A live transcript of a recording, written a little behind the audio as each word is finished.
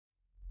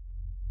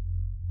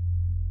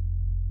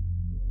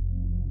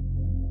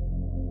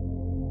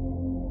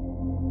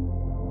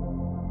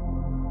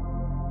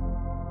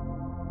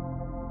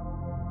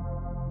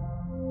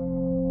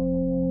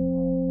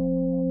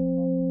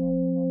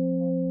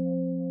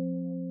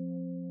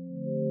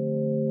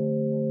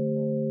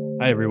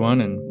Hi, everyone,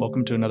 and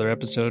welcome to another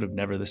episode of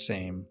Never the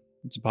Same.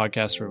 It's a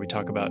podcast where we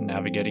talk about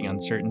navigating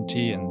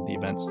uncertainty and the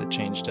events that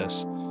changed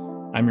us.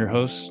 I'm your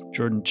host,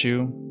 Jordan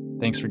Chu.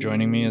 Thanks for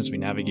joining me as we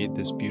navigate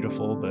this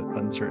beautiful but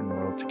uncertain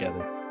world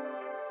together.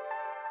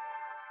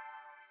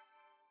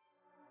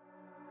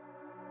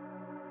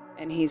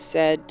 And he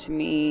said to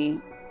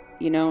me,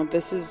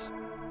 this is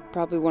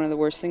probably one of the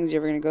worst things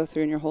you're ever going to go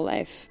through in your whole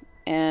life.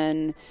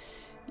 And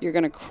you're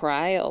going to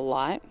cry a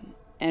lot.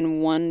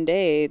 And one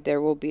day there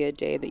will be a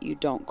day that you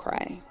don't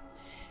cry.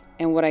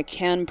 And what I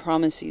can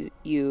promise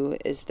you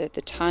is that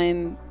the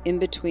time in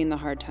between the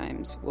hard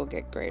times will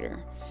get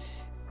greater.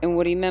 And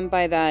what he meant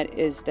by that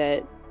is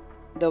that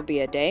there'll be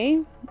a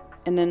day,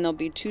 and then there'll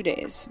be 2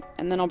 days,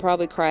 and then I'll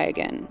probably cry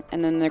again.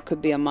 And then there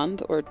could be a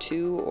month or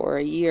 2 or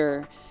a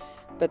year.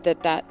 But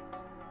that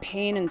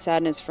pain and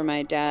sadness for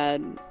my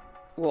dad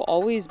will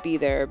always be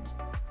there,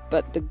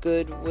 but the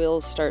good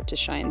will start to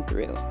shine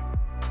through.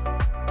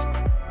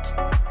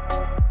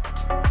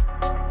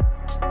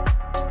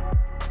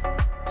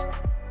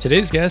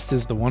 Today's guest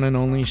is the one and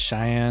only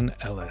Cheyenne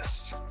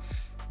Ellis.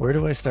 Where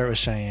do I start with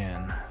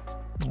Cheyenne?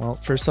 Well,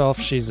 first off,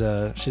 she's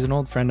an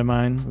old friend of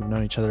mine. We've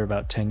known each other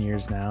about 10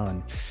 years now,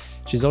 and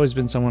she's always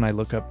been someone I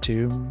look up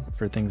to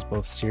for things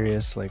both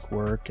serious like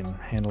work and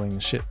handling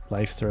the shit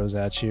life throws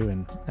at you,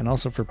 and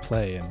also for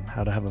play and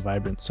how to have a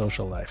vibrant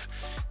social life.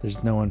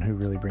 There's no one who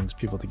really brings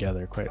people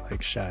together quite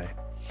like Shy.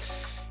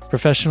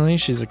 Professionally,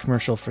 she's a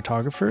commercial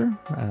photographer,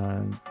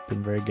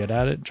 been very good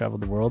at it, traveled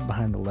the world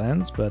behind the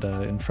lens, but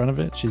in front of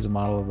it, she's a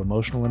model of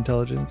emotional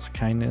intelligence,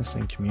 kindness,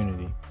 and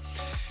community.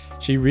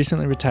 She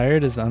recently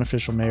retired as the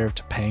unofficial mayor of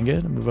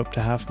Topanga to move up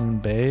to Half Moon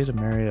Bay to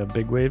marry a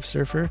big wave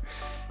surfer,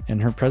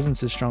 and her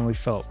presence is strongly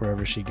felt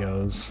wherever she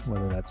goes,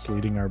 whether that's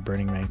leading our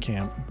Burning Man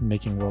camp,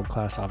 making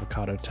world-class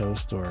avocado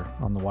toast, or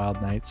on the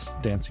wild nights,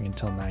 dancing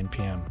until 9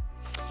 p.m.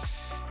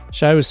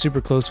 Shy was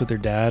super close with her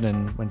dad,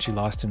 and when she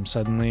lost him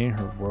suddenly,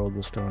 her world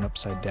was thrown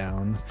upside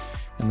down.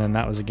 And then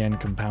that was again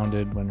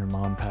compounded when her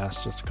mom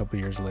passed just a couple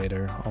years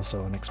later,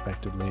 also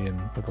unexpectedly and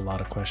with a lot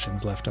of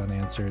questions left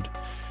unanswered.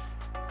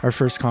 Our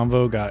first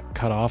convo got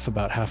cut off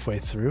about halfway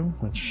through,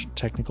 which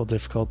technical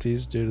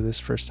difficulties due to this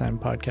first-time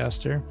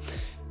podcaster.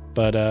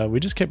 But we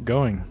just kept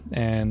going,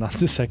 and on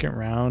the second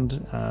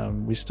round,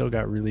 we still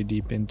got really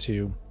deep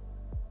into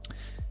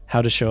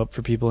how to show up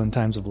for people in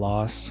times of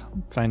loss,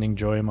 finding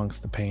joy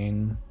amongst the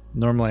pain,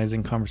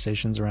 normalizing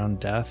conversations around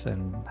death,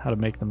 and how to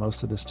make the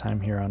most of this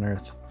time here on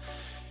Earth.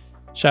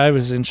 Shy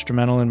was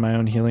instrumental in my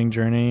own healing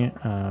journey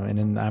and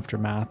in the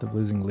aftermath of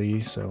losing Lee,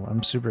 so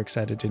I'm super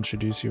excited to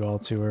introduce you all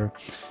to her.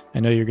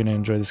 I know you're going to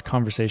enjoy this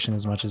conversation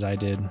as much as I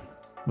did.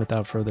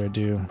 Without further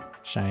ado,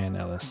 Cheyenne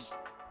Ellis.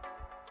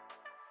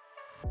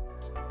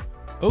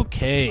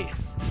 Okay,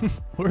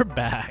 we're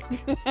back.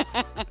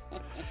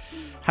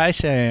 Hi,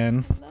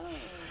 Cheyenne.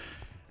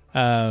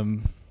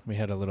 Hello. We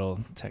had a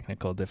little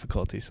technical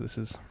difficulty, so this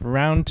is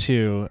round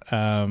 2.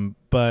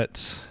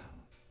 But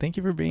thank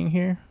you for being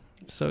here.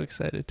 I'm so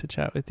excited to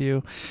chat with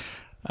you.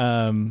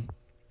 Cheyenne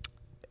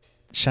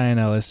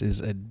Ellis is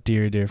a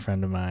dear, dear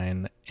friend of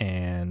mine,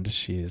 and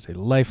she is a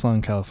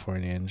lifelong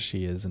Californian.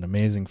 She is an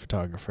amazing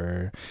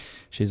photographer.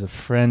 She's a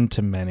friend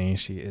to many.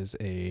 She is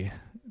a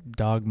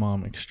dog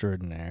mom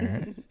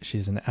extraordinaire.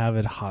 She's an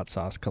avid hot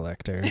sauce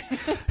collector.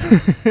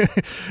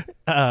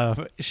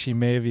 She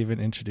may have even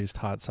introduced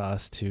hot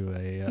sauce to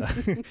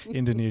a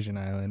Indonesian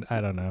island.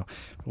 I don't know.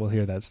 We'll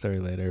hear that story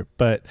later.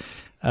 But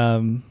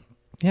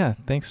yeah,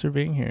 thanks for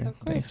being here. Of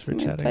course, thanks for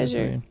my chatting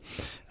pleasure.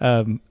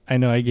 with me. I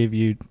know I gave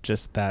you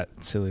just that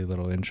silly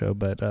little intro,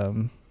 but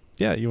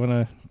yeah, you want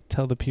to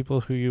tell the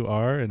people who you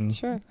are and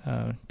Sure.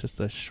 Just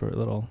a short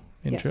little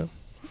intro?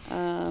 Yes.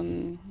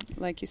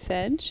 Like you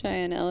said,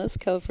 Cheyenne Ellis,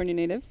 California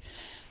native.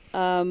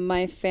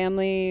 My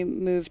family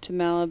moved to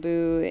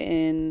Malibu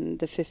in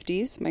the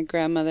 50s. My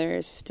grandmother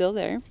is still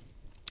there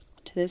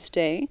to this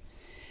day.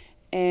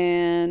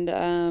 And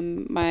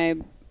my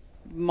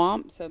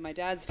mom, so my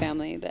dad's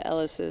family, the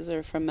Ellises,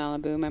 are from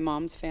Malibu. My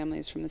mom's family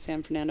is from the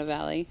San Fernando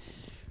Valley,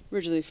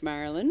 originally from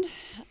Ireland.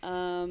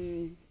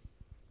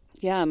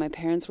 Yeah, my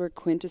parents were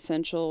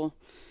quintessential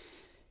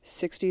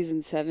 60s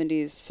and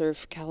 70s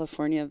surf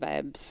California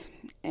vibes.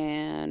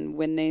 And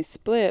when they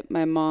split,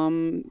 my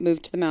mom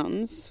moved to the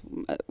mountains.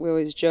 We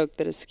always joke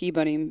that a ski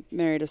bunny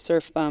married a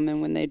surf bum,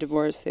 and when they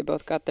divorced, they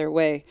both got their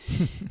way.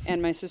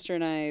 And my sister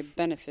and I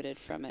benefited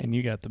from it. And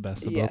you got the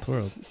best of both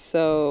worlds.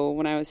 So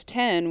when I was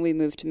 10, we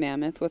moved to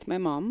Mammoth with my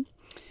mom,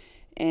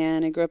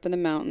 and I grew up in the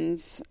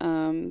mountains.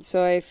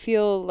 So I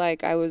feel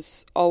like I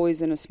was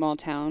always in a small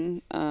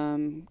town,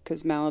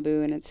 because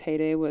Malibu in its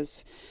heyday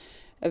was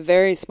a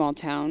very small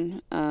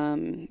town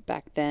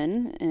back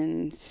then,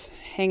 and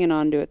hanging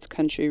on to its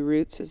country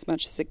roots as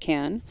much as it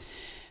can.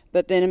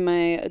 But then in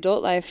my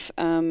adult life,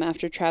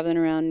 after traveling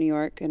around New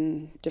York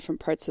and different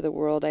parts of the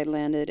world, I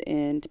landed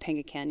in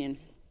Topanga Canyon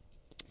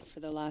for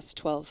the last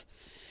 12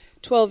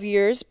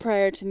 years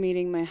prior to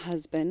meeting my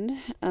husband.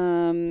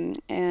 And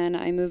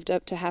I moved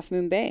up to Half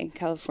Moon Bay,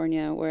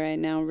 California, where I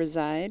now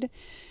reside.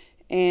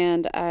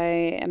 And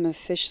I am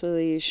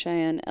officially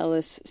Cheyenne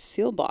Ellis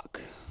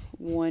Seelbach,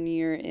 1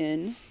 year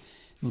in.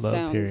 Love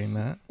Sounds hearing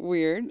that.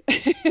 Weird.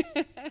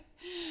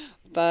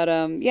 But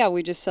yeah,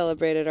 we just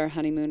celebrated our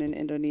honeymoon in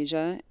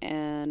Indonesia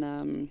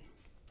and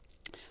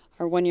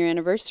our 1 year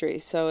anniversary.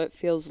 So it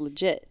feels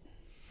legit.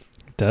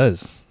 It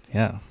does.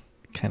 Yeah.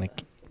 Kind of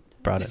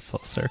brought it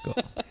full circle.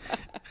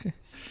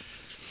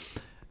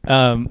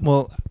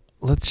 Well,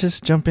 let's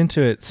just jump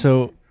into it.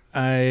 So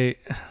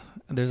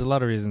there's a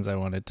lot of reasons I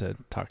wanted to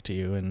talk to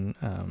you.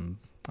 And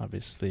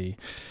obviously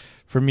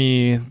for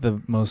me,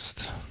 the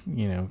most,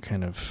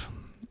 kind of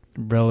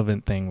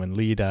relevant thing when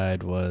Lee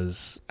died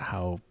was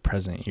how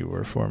present you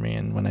were for me.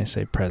 And when I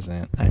say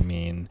present, I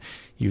mean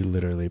you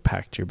literally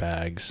packed your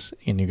bags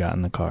and you got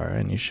in the car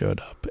and you showed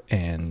up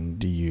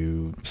and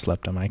you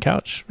slept on my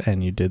couch,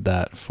 and you did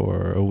that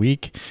for a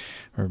week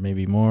or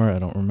maybe more. I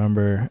don't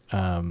remember.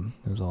 It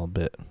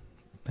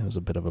was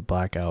a bit of a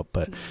blackout,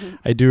 but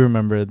I do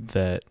remember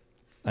that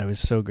I was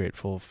so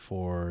grateful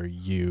for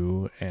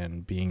you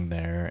and being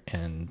there.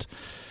 And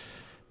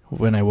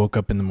when I woke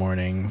up in the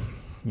morning,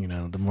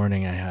 the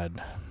morning I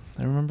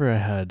remember I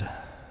had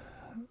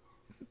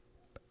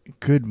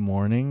good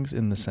mornings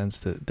in the sense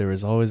that there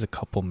was always a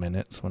couple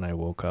minutes when I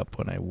woke up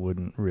when I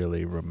wouldn't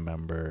really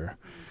remember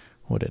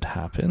what had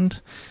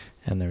happened.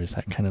 And there was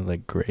that kind of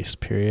like grace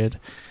period.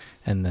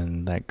 And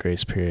then that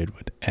grace period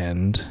would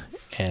end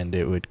and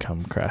it would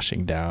come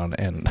crashing down.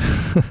 And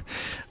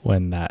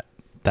when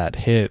that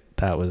hit,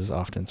 that was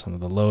often some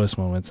of the lowest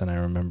moments. And I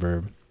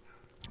remember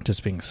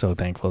just being so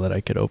thankful that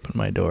I could open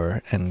my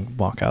door and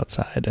walk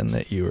outside and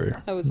that you were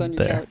I was on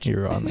your there. couch. You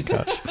were on the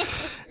couch.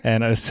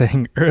 And I was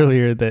saying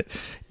earlier that,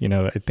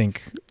 I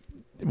think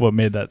what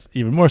made that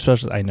even more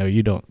special is I know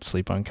you don't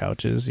sleep on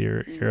couches.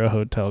 You're a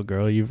hotel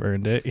girl. You've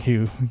earned it.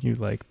 You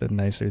like the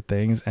nicer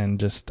things. And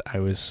just, I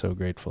was so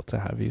grateful to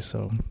have you.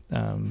 So,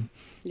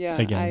 yeah,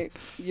 again.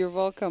 You're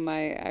welcome.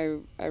 I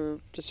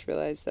just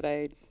realized that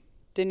I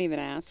didn't even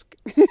ask.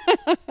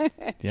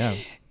 Yeah.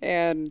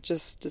 And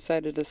just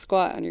decided to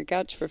squat on your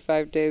couch for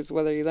 5 days,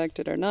 whether you liked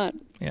it or not.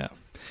 Yeah.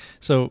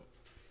 So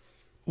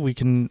we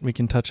can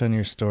touch on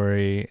your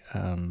story.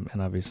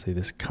 And obviously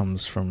this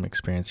comes from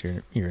experience.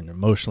 You're an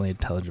emotionally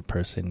intelligent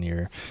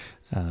person.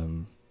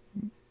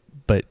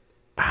 But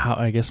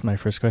I guess my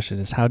first question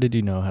is, how did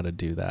you know how to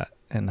do that?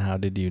 And how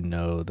did you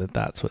know that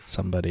that's what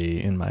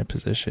somebody in my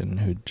position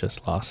who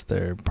just lost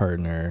their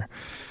partner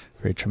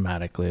very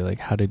traumatically, like,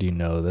 how did you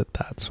know that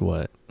that's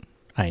what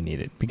I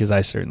needed? Because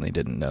I certainly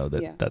didn't know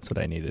that that's what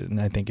I needed.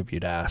 And I think if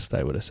you'd asked,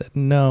 I would have said,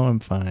 no, I'm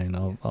fine.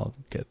 I'll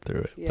get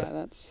through it. Yeah,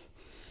 that's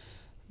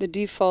the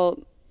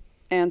default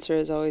answer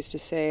is always to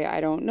say,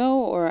 I don't know,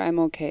 or I'm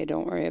okay.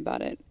 Don't worry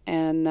about it.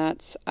 And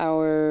that's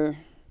our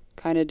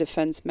kind of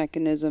defense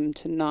mechanism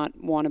to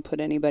not want to put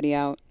anybody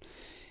out.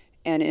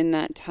 And in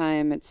that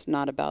time, it's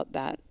not about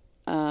that.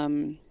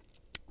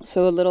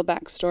 So a little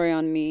backstory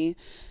on me.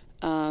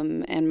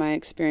 And my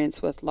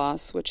experience with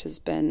loss, which has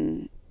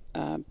been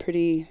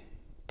pretty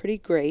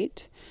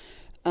great.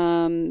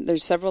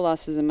 There's several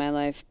losses in my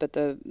life, but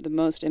the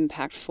most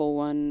impactful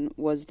one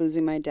was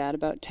losing my dad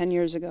about 10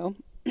 years ago.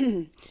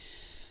 Very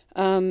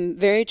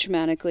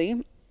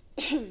traumatically.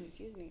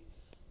 Excuse me.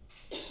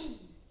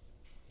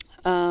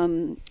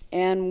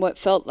 And what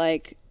felt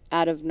like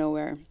out of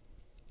nowhere.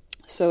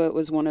 So it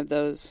was one of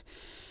those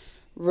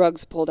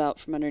rugs pulled out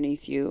from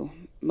underneath you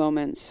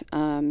moments.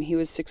 He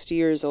was 60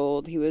 years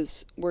old. He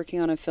was working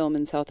on a film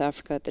in South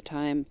Africa at the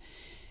time,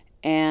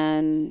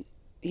 and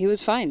he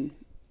was fine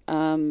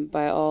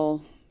by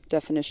all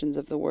definitions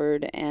of the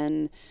word.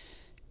 And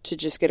to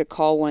just get a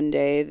call one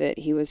day that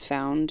he was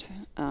found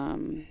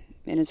in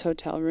his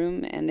hotel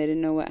room and they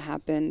didn't know what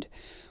happened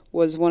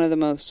was one of the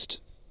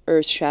most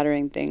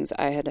earth-shattering things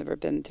I had ever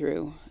been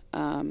through.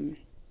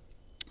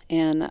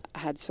 And I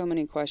had so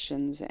many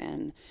questions,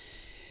 and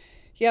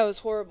yeah, it was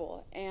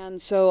horrible. And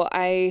so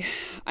I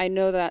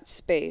know that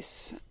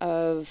space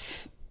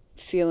of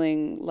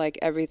feeling like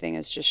everything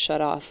is just shut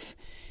off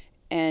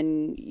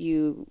and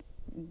you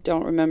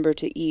don't remember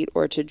to eat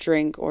or to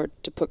drink or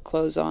to put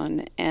clothes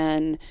on.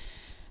 And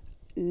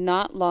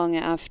not long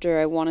after,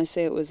 I want to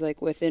say it was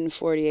like within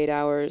 48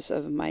 hours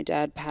of my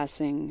dad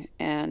passing,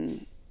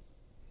 and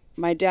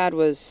my dad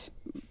was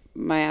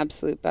my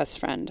absolute best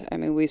friend. I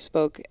mean, we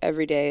spoke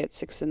every day at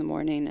 6 a.m.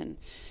 and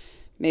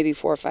maybe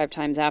 4 or 5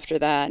 times after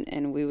that.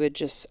 And we would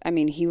just,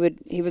 he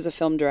was a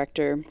film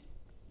director,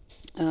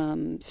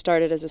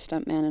 started as a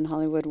stuntman in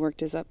Hollywood,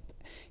 worked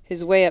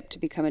his way up to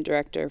become a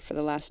director for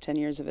the last 10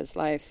 years of his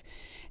life.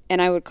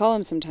 And I would call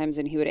him sometimes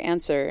and he would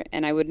answer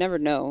and I would never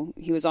know.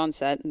 He was on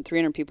set and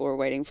 300 people were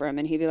waiting for him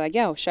and he'd be like,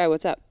 yo, Shy,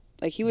 what's up?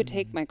 Like he would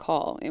take my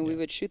call and we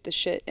would shoot the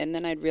shit. And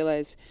then I'd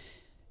realize,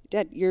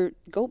 Dad,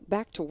 go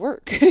back to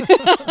work.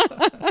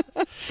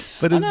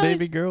 But his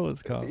baby girl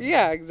was calling.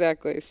 Yeah,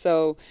 exactly.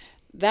 So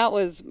that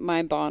was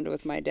my bond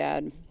with my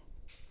dad.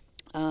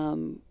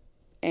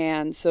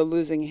 And so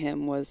losing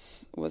him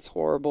was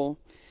horrible.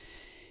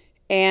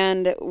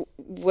 And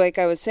like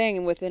I was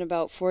saying, within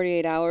about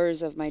 48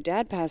 hours of my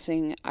dad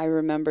passing, I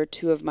remember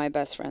 2 of my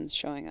best friends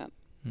showing up.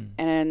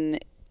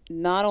 And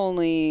not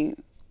only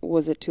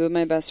was at two of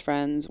my best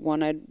friends.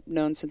 One I'd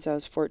known since I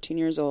was 14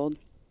 years old,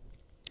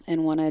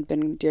 and one I'd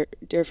been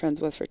dear friends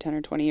with for 10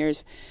 or 20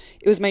 years.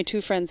 It was my two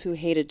friends who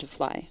hated to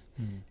fly.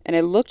 And I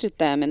looked at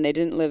them, and they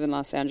didn't live in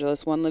Los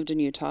Angeles. One lived in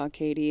Utah,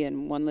 Katie,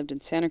 and one lived in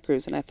Santa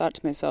Cruz. And I thought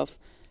to myself,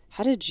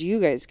 how did you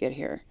guys get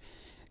here?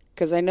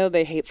 Because I know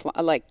they hate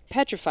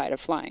petrified of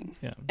flying.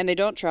 Yeah. And they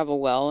don't travel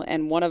well.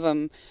 And one of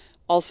them,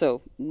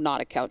 also not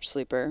a couch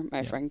sleeper,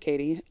 my friend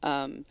Katie.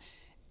 And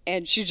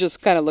she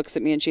just kind of looks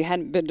at me, and she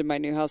hadn't been to my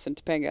new house in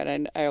Topanga.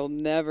 And I'll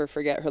never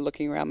forget her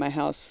looking around my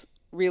house,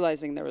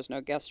 realizing there was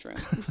no guest room.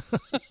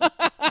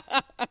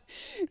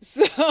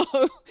 So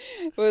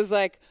it was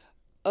like,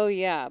 oh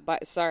yeah,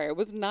 but sorry, I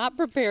was not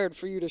prepared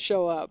for you to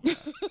show up.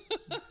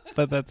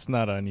 But that's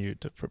not on you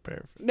to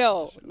prepare for.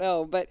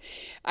 No, but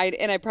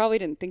I probably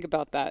didn't think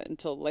about that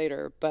until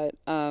later, but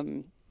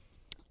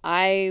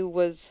I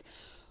was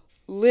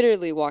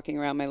literally walking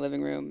around my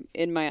living room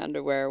in my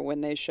underwear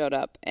when they showed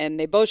up, and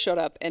they both showed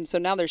up, and so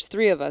now there's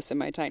three of us in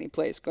my tiny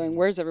place going,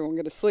 where's everyone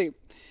going to sleep?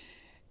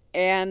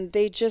 And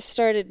they just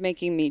started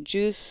making me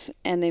juice,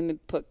 and they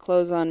put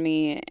clothes on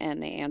me,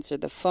 and they answered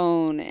the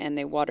phone, and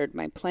they watered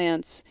my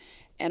plants.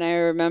 And I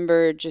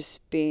remember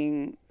just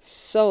being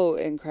so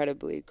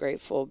incredibly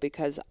grateful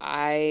because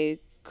I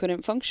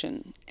couldn't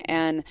function.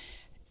 And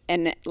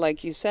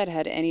like you said,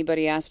 had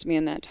anybody asked me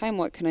in that time,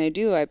 what can I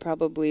do? I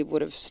probably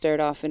would have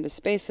stared off into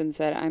space and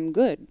said, I'm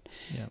good.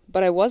 Yeah.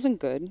 But I wasn't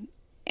good.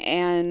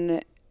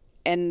 And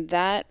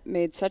that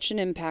made such an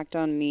impact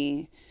on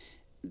me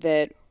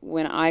that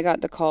when I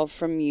got the call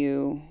from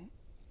you,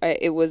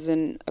 it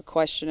wasn't a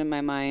question in my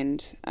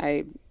mind.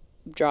 I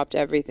dropped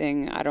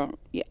everything. I don't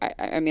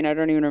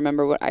even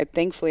remember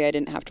thankfully I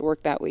didn't have to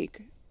work that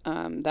week.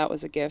 That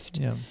was a gift.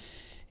 Yeah.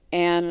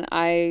 And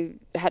I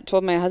had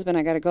told my husband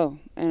I got to go.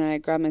 And I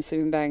grabbed my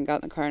sleeping bag and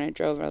got in the car and I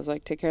drove. And I was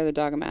like, take care of the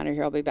dog. I'm out of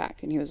here. I'll be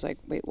back. And he was like,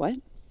 wait, what?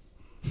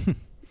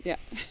 Yeah.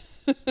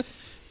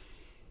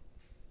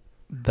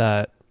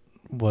 That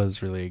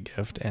was really a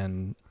gift.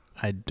 And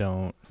I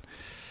don't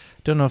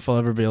know if I'll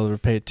ever be able to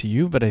repay it to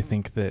you, but I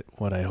think that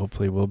what I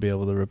hopefully will be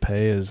able to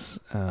repay is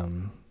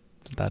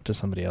that to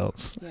somebody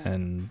else. Yeah.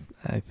 And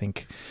I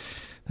think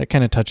that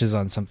kind of touches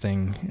on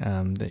something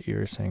that you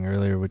were saying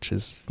earlier, which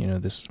is,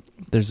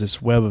 there's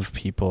this web of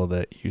people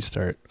that you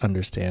start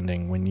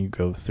understanding when you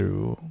go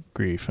through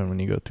grief and when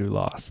you go through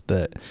loss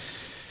that,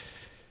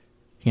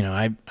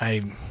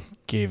 I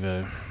gave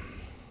a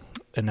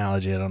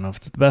analogy, I don't know if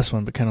it's the best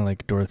one, but kind of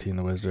like Dorothy and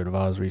the Wizard of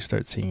Oz, where you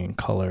start seeing in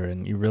color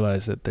and you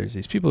realize that there's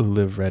these people who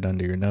live right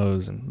under your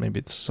nose, and maybe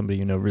it's somebody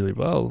you know really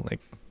well, like,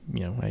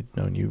 I'd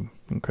known you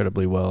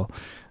incredibly well,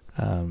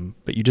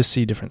 but you just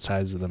see different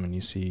sides of them, and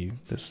you see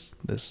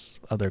this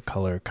other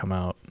color come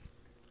out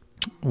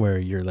where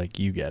you're like,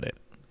 you get it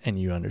and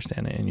you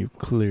understand it and you've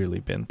clearly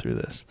been through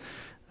this.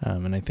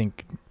 And I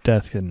think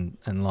death and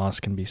loss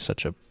can be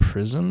such a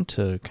prism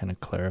to kind of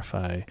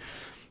clarify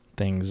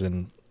things,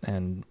 and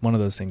one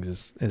of those things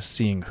is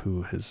seeing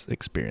who has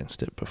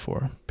experienced it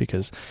before,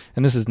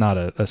 and this is not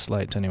a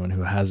slight to anyone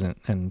who hasn't,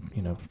 and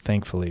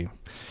thankfully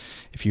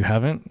if you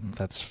haven't,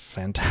 that's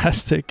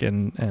fantastic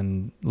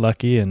and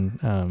lucky,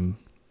 and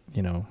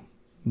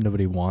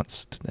nobody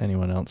wants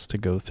anyone else to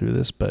go through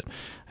this, but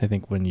I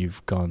think when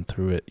you've gone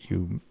through it,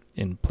 you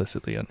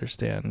implicitly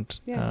understand.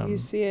 Yeah, you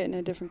see it in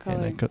a different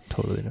color. In a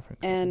totally different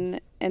color. And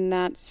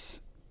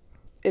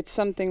it's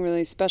something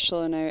really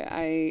special,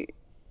 and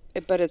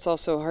but it's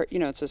also hard,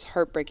 it's this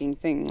heartbreaking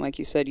thing. Like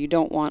you said, you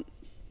don't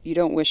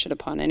wish it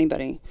upon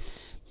anybody.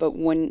 But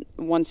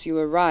once you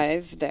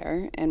arrive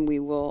there, and we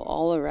will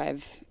all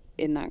arrive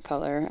in that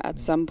color at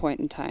some point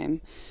in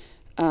time,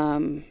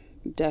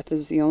 death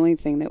is the only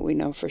thing that we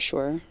know for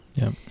sure.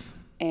 Yep.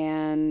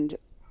 And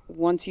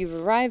once you've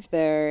arrived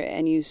there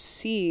and you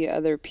see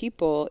other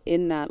people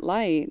in that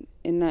light,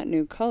 in that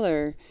new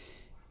color,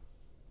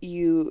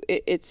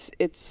 it's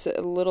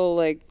a little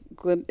like,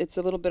 it's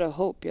a little bit of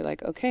hope. You're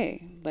like,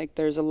 okay, like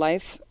there's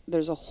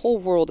a whole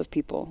world of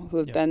people who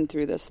have been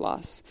through this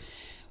loss,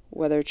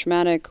 whether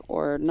traumatic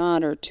or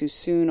not, or too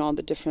soon, all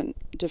the different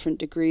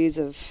degrees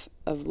of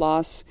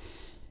loss.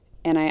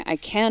 And I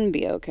can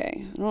be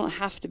okay. I don't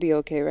have to be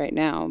okay right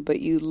now, but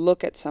you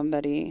look at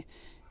somebody,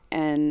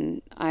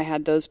 and I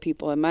had those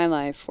people in my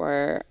life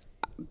were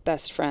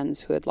best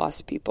friends who had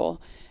lost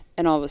people,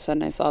 and all of a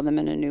sudden I saw them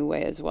in a new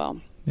way as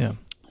well. Yeah.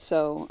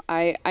 So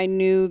I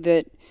knew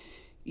that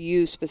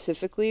you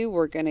specifically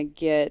were going to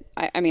get,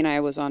 I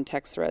was on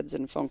text threads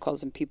and phone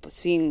calls and people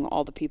seeing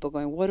all the people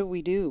going, what do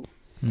we do?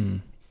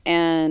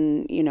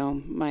 And,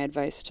 my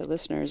advice to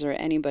listeners or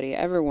anybody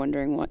ever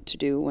wondering what to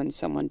do when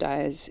someone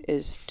dies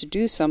is to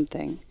do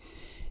something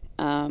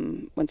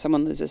when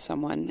someone loses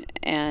someone.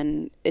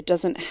 And it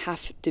doesn't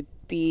have to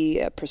be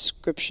a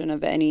prescription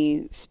of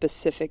any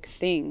specific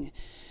thing,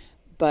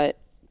 but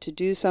to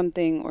do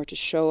something or to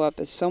show up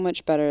is so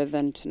much better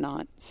than to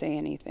not say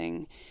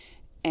anything.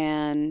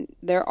 And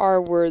there are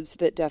words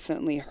that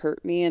definitely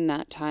hurt me in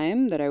that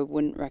time that I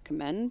wouldn't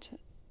recommend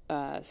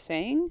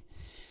saying.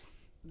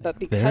 But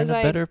because they're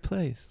in a better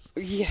place.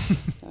 Yeah.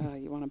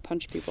 You want to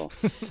punch people.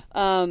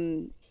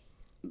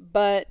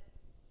 But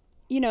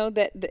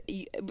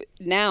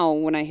now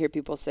when I hear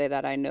people say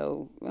that, I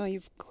know, well,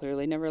 you've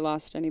clearly never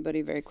lost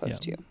anybody very close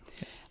to you.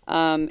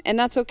 And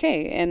that's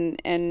okay.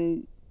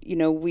 And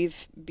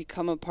we've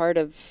become a part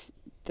of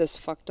this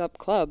fucked up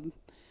club,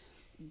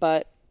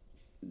 but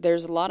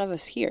there's a lot of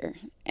us here,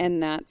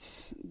 and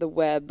that's the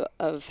web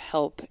of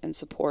help and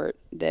support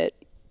that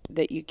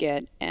you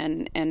get,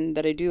 and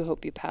that I do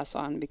hope you pass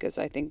on, because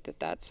I think that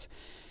that's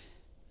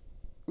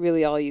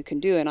really all you can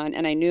do. And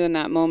I knew in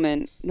that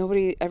moment,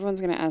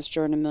 everyone's going to ask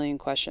Jordan a million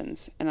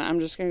questions, and I'm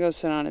just going to go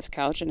sit on his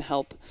couch and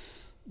help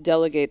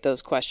delegate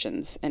those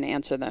questions and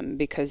answer them,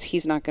 because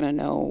he's not going to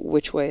know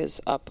which way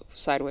is up,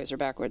 sideways, or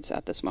backwards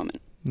at this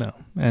moment. No.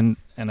 And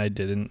I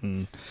didn't.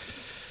 And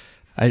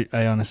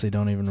I honestly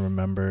don't even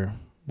remember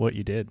what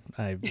you did.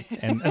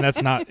 And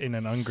that's not in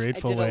an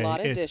ungrateful way. I did a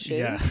lot of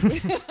dishes.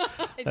 Yeah.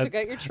 I took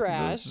out your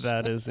trash.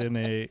 That is in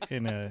a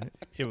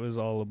it was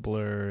all a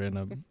blur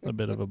and a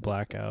bit of a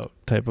blackout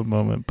type of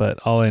moment. But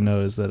all I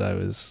know is that I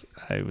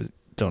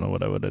don't know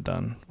what I would have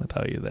done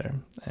without you there.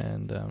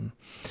 And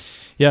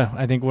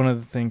I think one of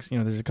the things,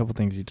 there's a couple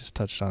things you just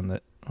touched on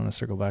that I want to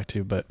circle back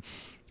to, but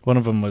one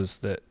of them was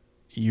that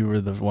you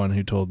were the one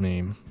who told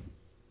me,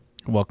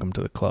 welcome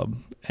to the club,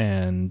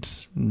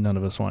 and none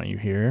of us want you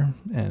here,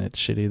 and it's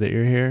shitty that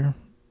you're here,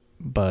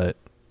 but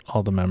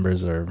all the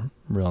members are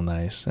real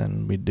nice,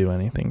 and we'd do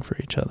anything for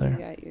each other.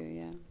 I got you,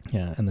 yeah.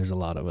 Yeah, and there's a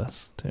lot of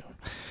us too.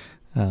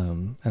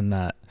 And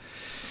that,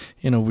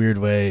 in a weird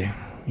way,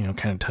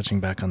 kind of touching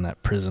back on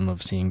that prism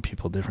of seeing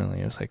people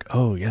differently, it was like,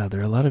 oh yeah, there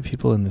are a lot of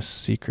people in this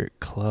secret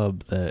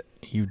club that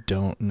you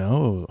don't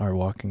know are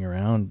walking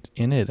around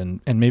in it,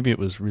 and maybe it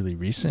was really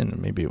recent,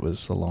 and maybe it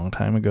was a long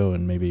time ago,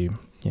 and maybe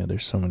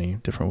there's so many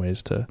different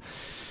ways to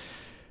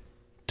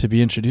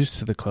be introduced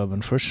to the club,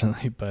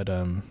 unfortunately. But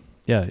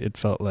it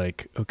felt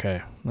like,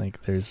 okay,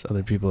 like there's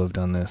other people who have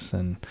done this,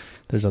 and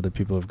there's other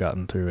people who have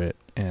gotten through it.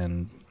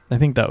 And I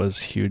think that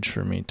was huge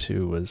for me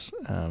too, was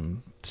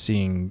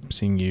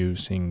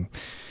seeing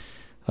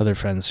other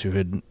friends who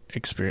had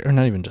experienced, or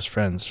not even just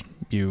friends,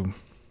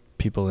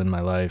 people in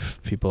my life,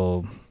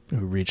 people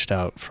who reached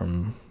out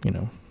from,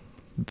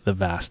 the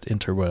vast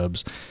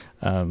interwebs,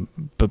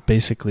 but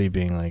basically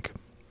being like,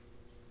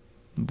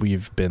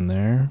 we've been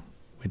there.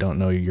 We don't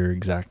know your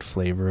exact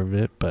flavor of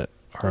it, but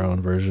our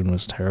own version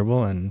was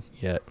terrible, and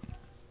yet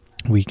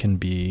we can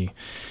be,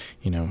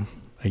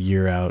 a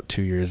year out,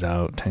 2 years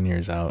out, 10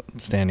 years out,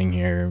 standing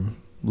here,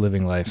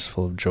 living lives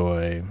full of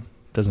joy.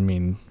 Doesn't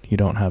mean you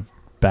don't have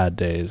bad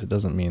days. It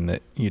doesn't mean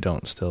that you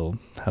don't still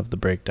have the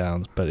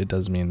breakdowns, but it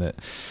does mean that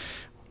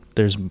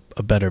there's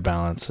a better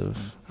balance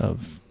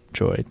of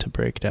joy to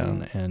break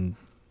down.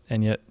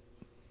 And yet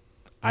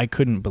I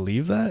couldn't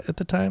believe that at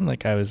the time.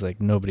 Like, I was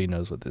like, nobody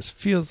knows what this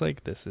feels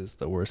like. This is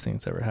the worst thing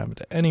that's ever happened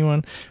to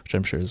anyone, which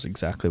I'm sure is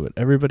exactly what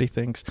everybody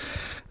thinks.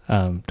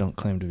 Don't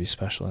claim to be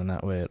special in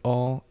that way at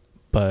all.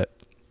 But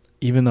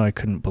even though I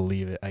couldn't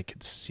believe it, I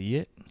could see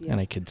it. Yeah.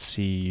 And I could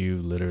see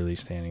you literally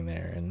standing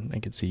there, and I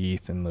could see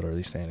Ethan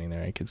literally standing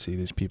there. I could see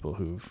these people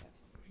who've,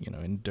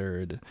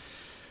 endured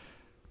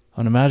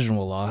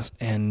unimaginable loss,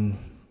 and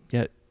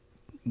yet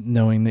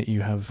knowing that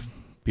you have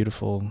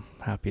beautiful,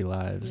 happy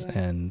lives. Yeah.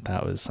 And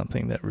that was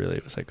something that really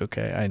was like,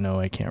 okay, I know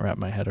I can't wrap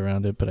my head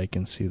around it, but I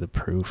can see the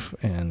proof.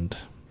 And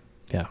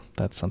yeah,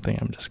 that's something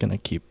I'm just going to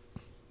keep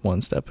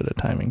one step at a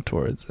timing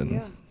towards. And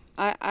yeah,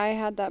 I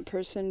had that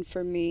person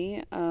for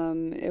me.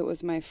 It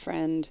was my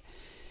friend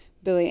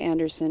Billy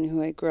Anderson,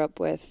 who I grew up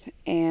with,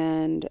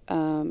 and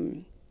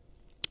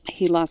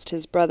he lost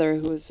his brother,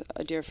 who was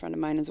a dear friend of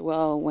mine as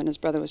well, when his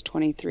brother was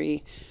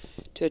 23,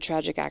 to a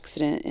tragic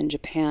accident in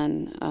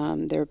Japan.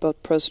 They were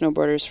both pro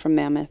snowboarders from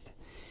Mammoth.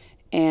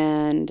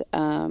 And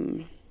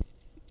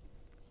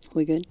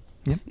we good?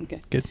 Yeah.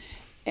 Okay. Good.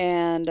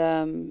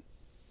 And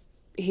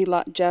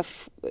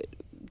Jeff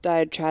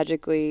died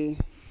tragically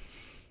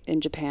in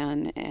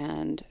Japan,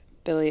 and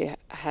Billy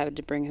had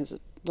to bring his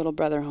little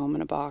brother home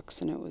in a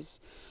box, and it was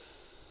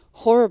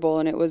horrible.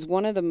 And it was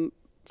one of the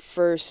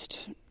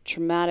first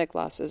traumatic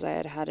losses I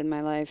had had in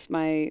my life.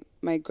 My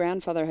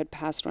grandfather had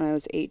passed when I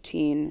was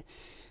 18,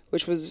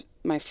 which was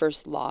my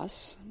first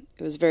loss.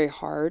 It was very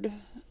hard.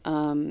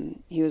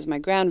 He was my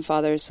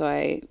grandfather, so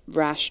I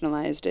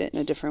rationalized it in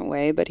a different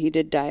way, but he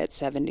did die at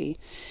 70,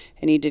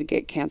 and he did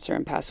get cancer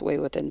and pass away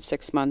within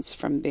 6 months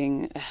from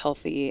being a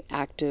healthy,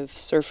 active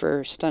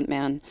surfer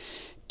stuntman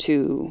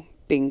to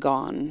being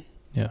gone.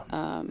 Yeah,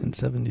 and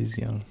 70's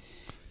young.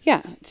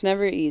 Yeah, it's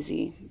never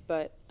easy,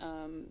 but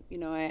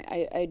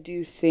I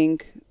do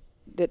think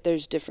that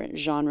there's different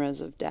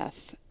genres of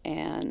death,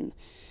 and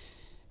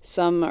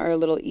some are a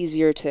little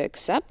easier to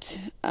accept,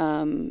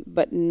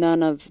 but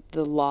none of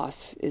the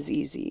loss is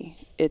easy.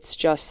 It's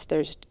just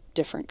there's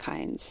different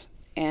kinds,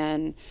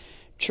 and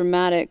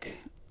traumatic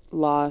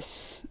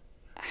loss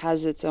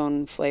has its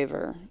own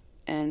flavor.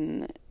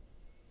 And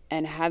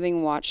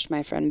having watched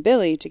my friend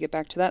Billy, to get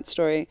back to that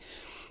story,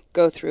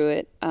 go through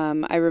it,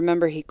 I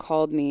remember he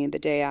called me the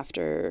day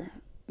after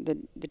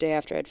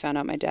I'd found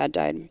out my dad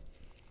died.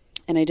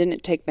 And I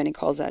didn't take many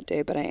calls that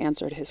day, but I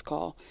answered his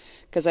call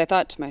because I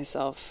thought to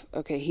myself,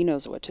 okay, he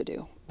knows what to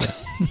do.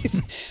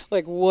 He's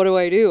like, what do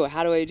I do?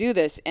 How do I do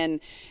this? And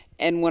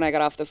when I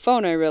got off the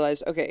phone, I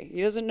realized, okay,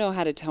 he doesn't know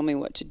how to tell me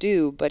what to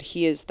do, but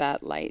he is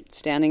that light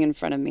standing in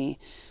front of me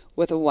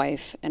with a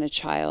wife and a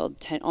child,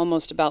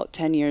 almost about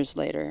 10 years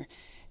later.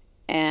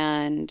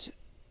 And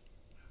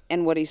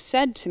what he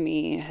said to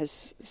me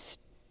has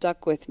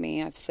stuck with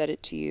me. I've said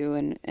it to you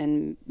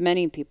and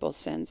many people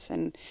since.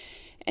 And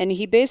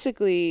he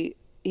basically,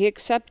 he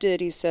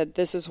accepted, he said,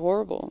 this is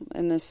horrible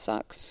and this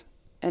sucks.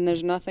 And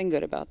there's nothing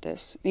good about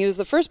this. And he was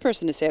the first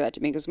person to say that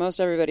to me, because most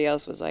everybody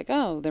else was like,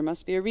 oh, there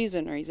must be a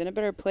reason, or he's in a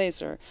better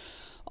place, or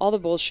all the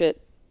bullshit,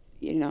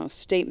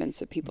 statements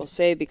that people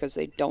say because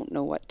they don't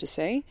know what to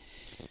say.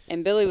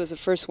 And Billy was the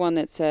first one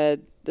that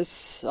said, this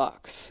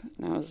sucks.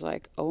 And I was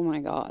like, oh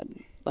my God,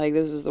 like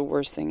this is the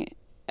worst thing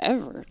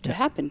ever to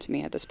happen to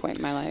me at this point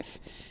in my life.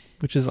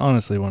 Which is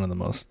honestly one of the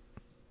most,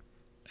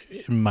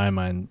 in my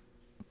mind,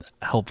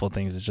 helpful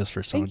things, is just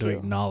for someone to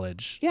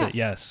acknowledge that,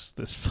 yes,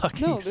 this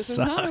fucking this sucks. Is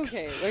not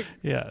okay. Like,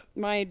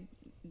 my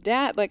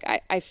dad, like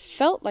I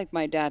felt like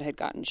my dad had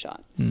gotten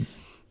shot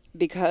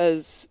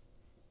because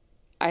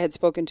I had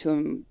spoken to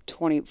him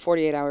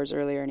 48 hours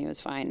earlier, and he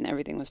was fine and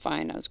everything was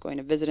fine. I was going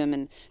to visit him,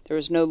 and there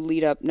was no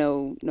lead up,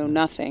 no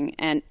nothing.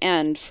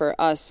 And for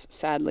us,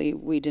 sadly,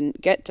 we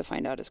didn't get to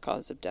find out his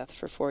cause of death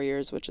for 4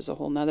 years, which is a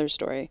whole nother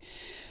story.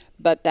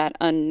 But that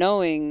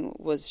unknowing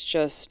was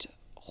just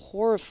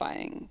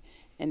horrifying,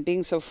 and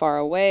being so far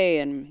away,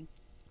 and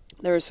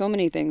there were so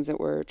many things that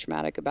were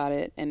traumatic about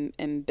it.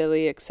 And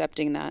Billy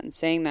accepting that and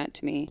saying that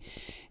to me,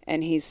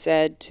 and he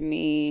said to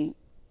me,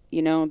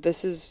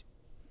 this is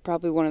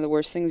probably one of the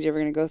worst things you're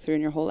ever going to go through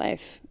in your whole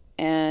life.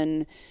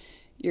 And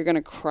you're going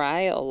to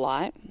cry a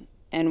lot.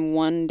 And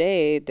one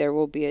day there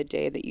will be a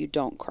day that you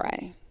don't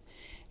cry.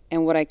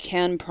 And what I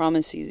can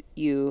promise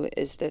you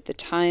is that the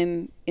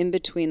time in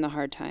between the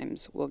hard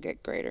times will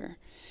get greater.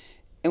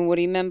 And what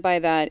he meant by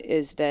that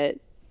is that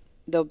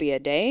there'll be a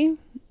day,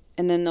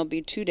 and then there'll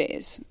be 2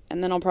 days,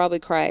 and then I'll probably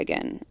cry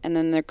again. And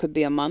then there could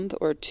be a month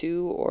or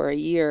 2 or a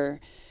year.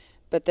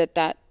 But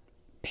that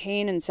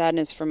pain and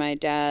sadness for my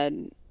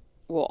dad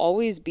will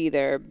always be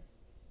there,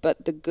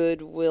 but the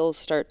good will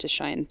start to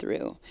shine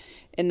through.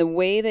 And the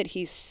way that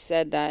he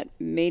said that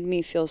made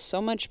me feel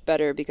so much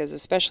better, because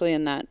especially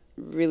in that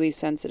really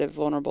sensitive,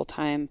 vulnerable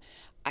time,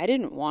 I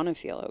didn't want to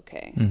feel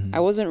okay. I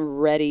wasn't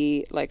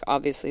ready, like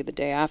obviously the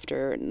day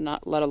after,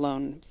 not let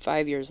alone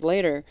 5 years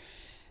later.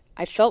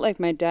 I felt like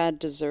my dad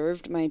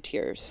deserved my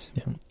tears.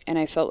 Yeah. And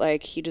I felt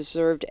like he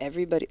deserved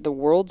the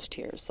world's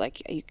tears.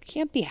 Like, you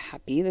can't be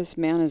happy. This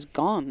man is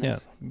gone.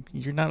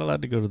 You're not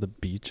allowed to go to the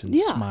beach and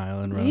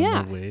smile and run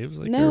on the waves.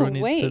 Like, no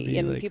needs way. To be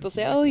and people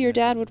say, oh, your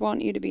dad would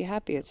want you to be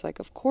happy. It's like,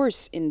 of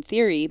course, in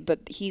theory, but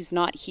he's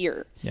not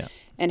here. Yeah.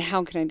 And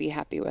how can I be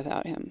happy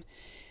without him?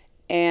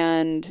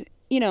 And,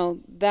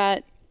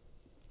 that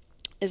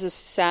is a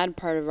sad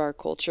part of our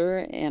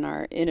culture and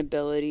our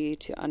inability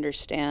to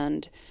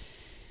understand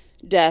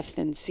death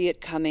and see it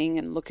coming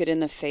and look it in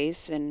the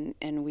face, and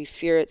we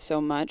fear it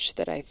so much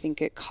that I think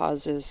it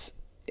causes,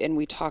 and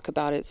we talk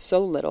about it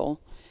so little,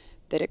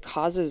 that it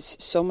causes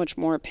so much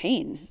more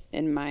pain,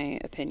 in my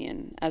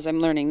opinion. As I'm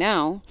learning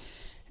now,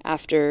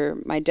 after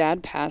my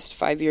dad passed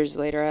 5 years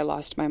later, I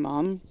lost my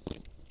mom.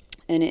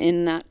 And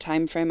in that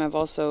time frame, I've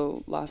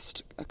also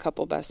lost a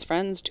couple best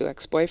friends, 2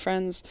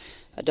 ex-boyfriends,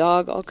 a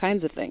dog, all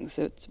kinds of things.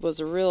 It was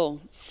a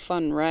real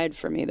fun ride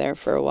for me there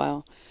for a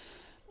while.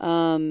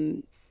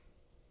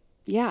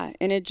 Yeah,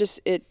 and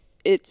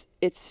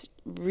it's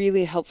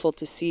really helpful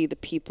to see the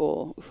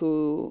people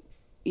who,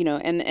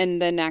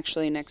 and then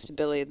actually next to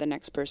Billy, the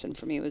next person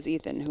for me was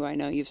Ethan, who I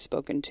know you've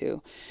spoken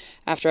to.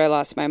 After I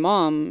lost my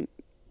mom,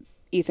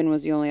 Ethan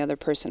was the only other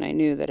person I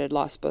knew that had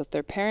lost both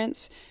their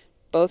parents,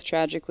 both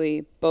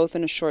tragically, both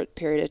in a short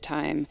period of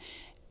time.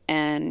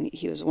 And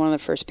he was one of the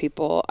first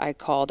people I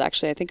called.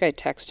 Actually, I think I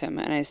texted him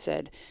and I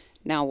said,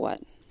 now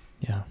what?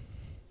 Yeah.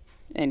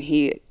 And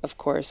he, of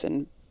course,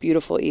 in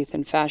beautiful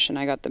Ethan fashion,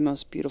 I got the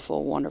most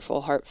beautiful,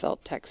 wonderful,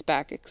 heartfelt text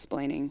back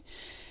explaining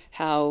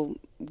how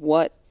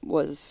what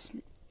was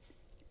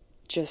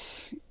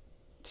just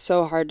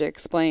so hard to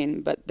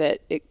explain, but that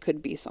it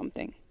could be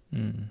something.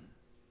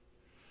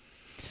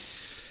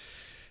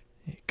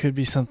 It could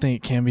be something,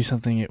 it can be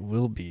something, it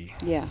will be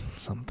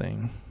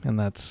something. And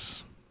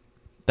that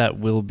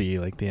will be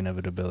like the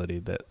inevitability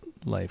that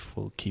life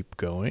will keep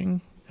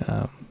going,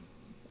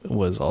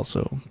 was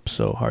also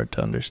so hard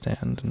to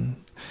understand.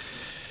 And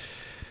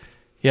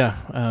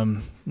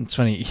it's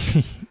funny,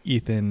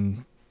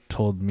 Ethan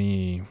told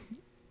me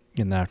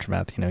in the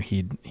aftermath,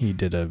 he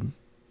did a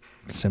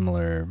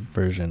similar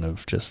version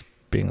of just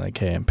being like,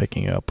 hey, I'm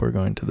picking you up, we're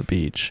going to the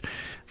beach.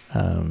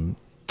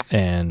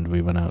 And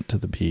we went out to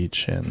the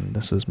beach, and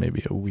this was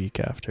maybe a week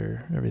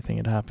after everything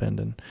had happened.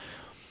 And,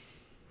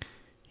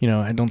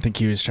 I don't think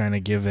he was trying to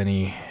give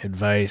any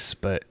advice,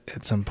 but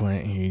at some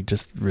point he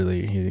just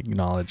he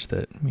acknowledged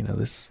that,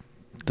 this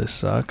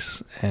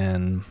sucks.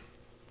 And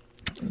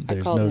I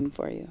called him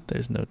for you.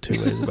 There's no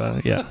 2 ways about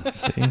it. Yeah.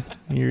 See,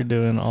 you're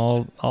doing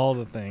all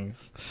the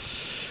things.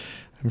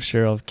 I'm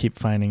sure I'll keep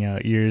finding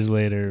out years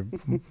later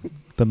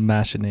the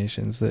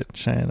machinations that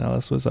Cheyenne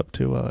Ellis was up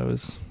to while I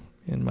was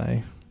in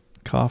my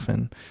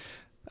coffin.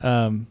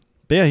 But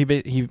yeah,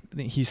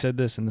 he said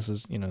this, and this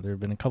was, there have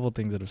been a couple of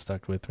things that have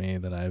stuck with me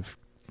that I've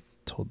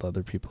told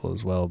other people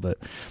as well. But,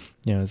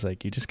 it's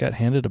like, you just got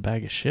handed a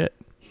bag of shit,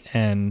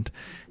 and,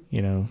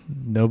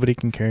 nobody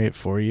can carry it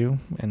for you,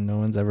 and no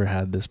one's ever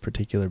had this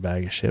particular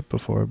bag of shit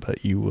before,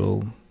 but you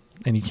will,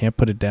 and you can't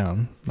put it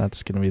down.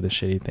 That's going to be the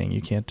shitty thing.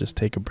 You can't just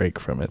take a break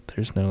from it.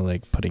 There's no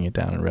like putting it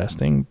down and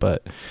resting,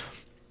 but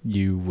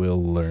you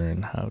will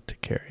learn how to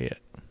carry it.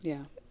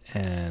 Yeah.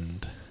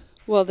 And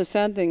well, the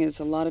sad thing is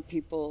a lot of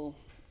people,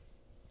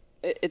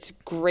 it's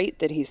great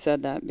that he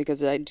said that,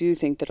 because I do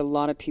think that a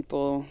lot of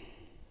people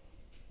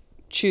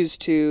choose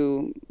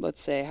to,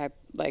 let's say,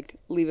 like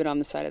leave it on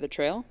the side of the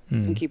trail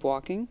and keep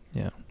walking.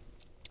 Yeah.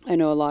 I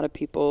know a lot of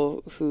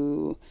people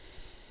who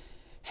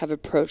have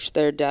approached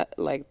their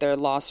their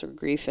loss or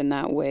grief in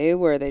that way,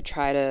 where they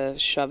try to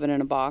shove it in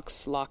a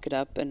box, lock it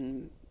up,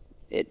 and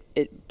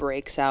it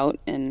breaks out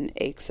and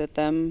aches at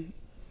them,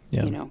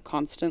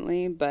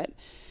 constantly. But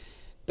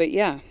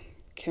yeah,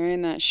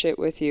 carrying that shit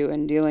with you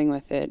and dealing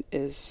with it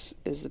is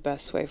the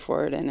best way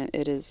forward, and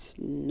it is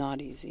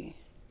not easy.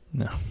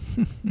 No.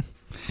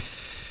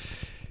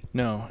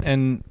 No,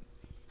 and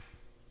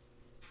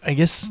I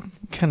guess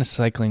kind of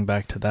cycling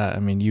back to that, I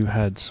mean, you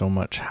had so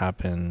much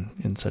happen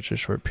in such a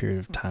short period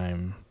of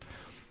time.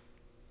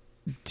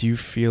 Do you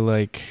feel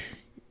like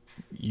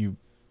you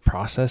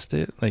processed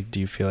it? Like, do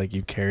you feel like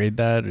you carried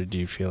that, or do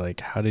you feel like,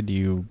 how did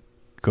you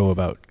go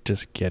about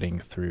just getting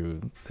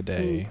through the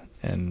day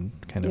and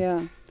kind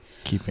of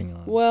keeping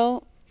on?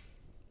 Well,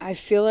 I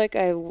feel like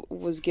I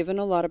was given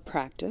a lot of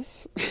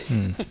practice.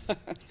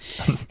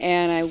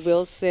 And I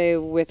will say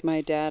with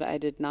my dad, I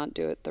did not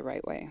do it the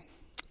right way.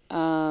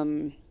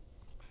 And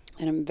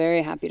I'm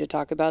very happy to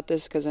talk about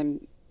this, because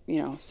I'm,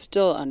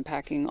 still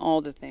unpacking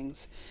all the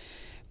things.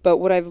 But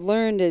what I've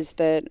learned is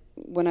that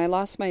when I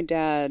lost my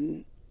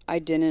dad, I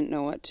didn't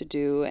know what to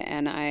do.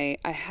 And I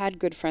had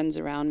good friends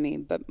around me,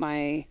 but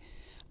I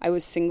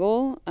was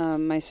single.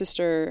 My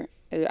sister,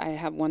 I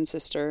have one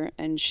sister,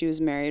 and she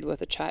was married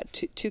with a child,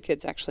 two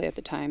kids actually at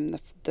the time.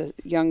 The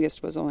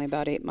youngest was only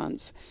about 8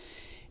 months.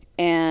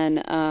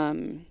 And,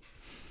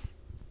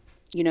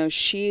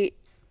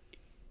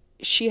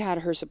 she had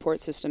her support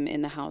system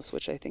in the house,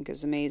 which I think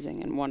is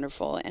amazing and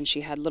wonderful. And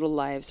she had little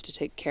lives to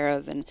take care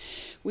of. And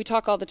we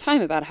talk all the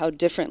time about how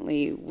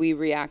differently we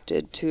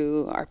reacted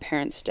to our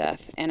parents'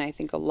 death. And I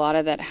think a lot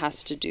of that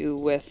has to do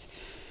with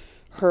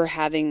her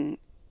having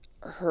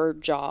her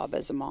job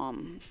as a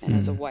mom and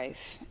as a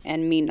wife,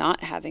 and me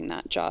not having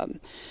that job.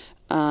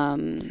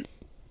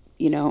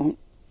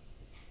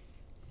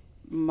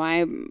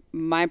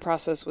 My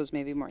process was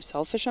maybe more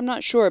selfish, I'm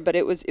not sure, but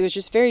it was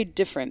just very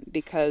different,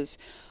 because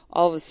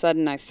all of a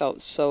sudden I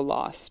felt so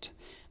lost.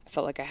 I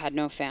felt like I had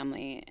no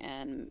family,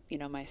 and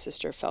my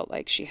sister felt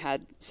like she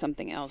had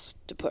something else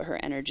to put her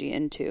energy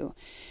into.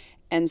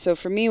 And so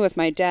for me, with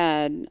my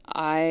dad,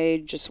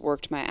 I just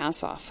worked my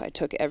ass off. I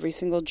took every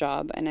single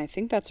job, and I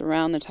think that's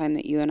around the time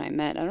that you and I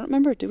met. I don't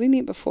remember, did we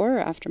meet before or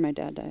after my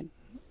dad died?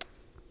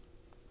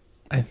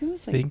 I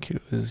think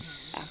it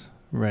was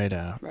right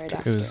after.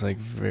 It was like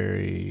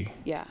very...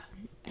 Yeah,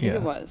 I think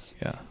it was.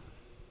 Yeah.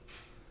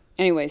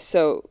 Anyway,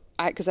 so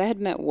because I had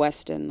met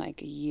Weston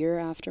like a year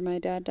after my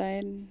dad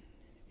died.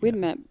 We'd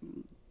met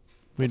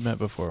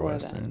before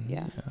Weston.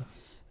 Yeah.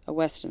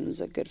 Weston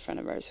was a good friend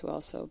of ours who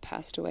also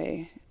passed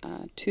away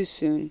too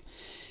soon.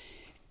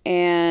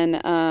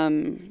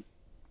 And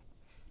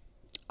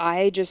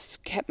I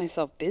just kept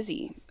myself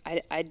busy.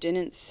 I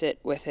didn't sit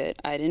with it.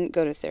 I didn't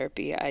go to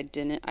therapy.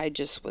 I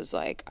just was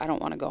like, I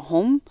don't want to go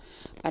home.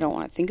 I don't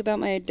want to think about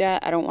my dad.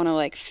 I don't want to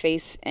like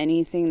face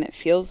anything that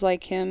feels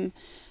like him.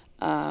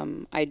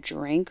 I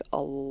drank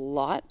a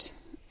lot.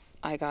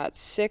 I got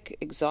sick,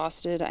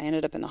 exhausted. I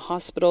ended up in the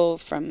hospital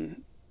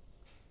from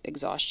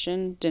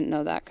exhaustion. Didn't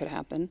know that could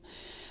happen.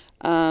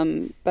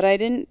 But I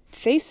didn't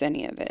face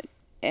any of it.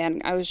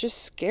 And I was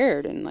just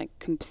scared and like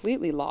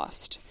completely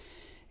lost.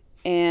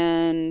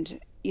 And,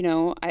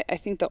 I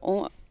think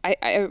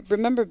I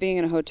remember being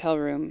in a hotel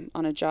room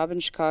on a job in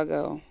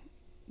Chicago,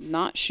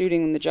 not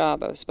shooting the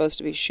job I was supposed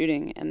to be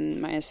shooting,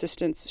 and my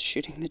assistant's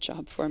shooting the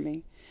job for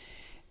me.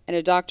 And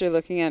a doctor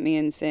looking at me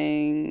and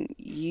saying,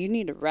 you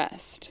need a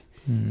rest.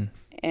 Mm-hmm.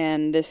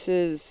 And this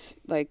is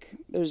like,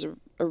 there's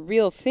a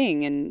real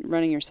thing in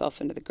running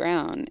yourself into the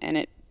ground. And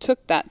it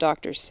took that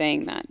doctor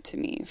saying that to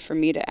me for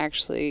me to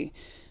actually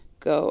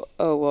go,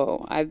 oh,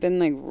 whoa, I've been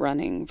like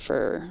running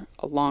for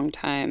a long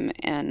time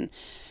and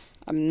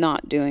I'm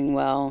not doing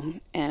well.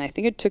 And I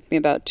think it took me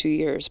about 2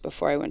 years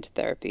before I went to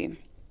therapy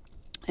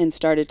and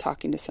started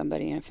talking to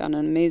somebody. I found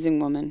an amazing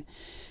woman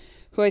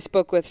who I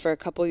spoke with for a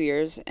couple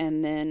years,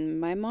 and then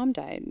my mom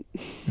died,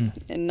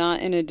 and not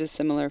in a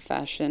dissimilar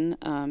fashion.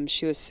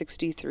 She was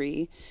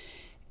 63,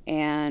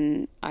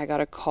 and I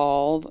got a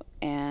call,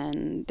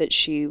 and that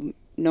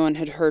no one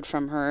had heard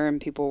from her, and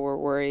people were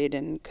worried,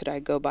 and could I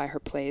go by her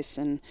place?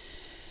 And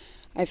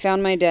I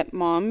found my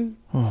mom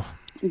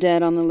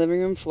dead on the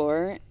living room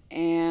floor,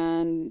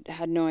 and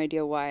had no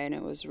idea why, and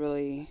it was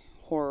really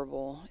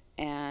horrible.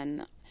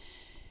 And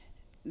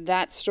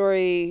that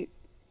story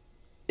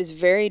is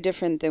very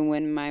different than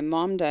when my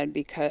mom died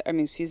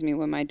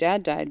when my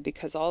dad died,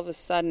 because all of a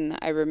sudden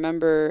I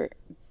remember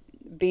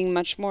being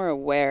much more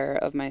aware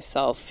of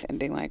myself and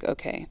being like,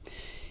 okay,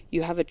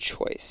 you have a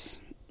choice.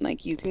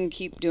 Like, you can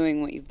keep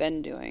doing what you've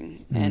been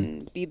doing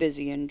and be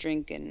busy and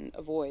drink and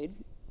avoid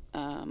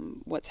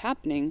what's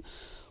happening,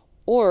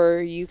 or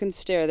you can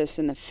stare this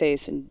in the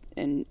face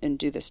and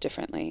do this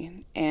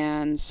differently.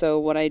 And so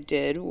what I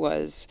did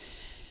was,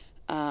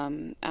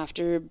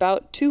 after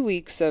about 2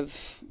 weeks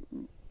of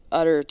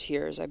utter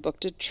tears, I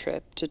booked a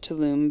trip to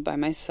Tulum by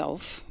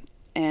myself,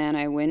 and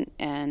I went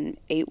and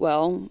ate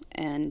well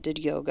and did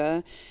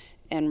yoga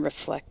and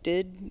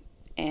reflected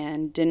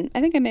and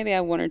I think I maybe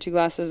had 1 or 2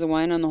 glasses of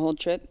wine on the whole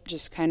trip,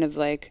 just kind of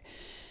like,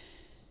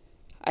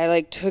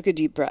 I took a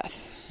deep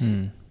breath.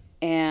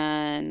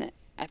 And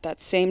at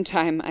that same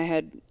time, I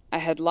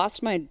had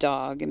lost my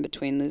dog in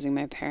between losing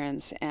my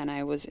parents, and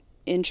I was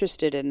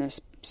interested in this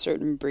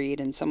certain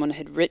breed, and someone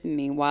had written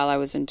me while I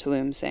was in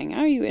Tulum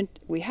saying,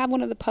 we have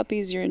one of the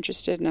puppies, you're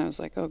interested? And I was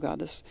like, oh God,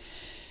 this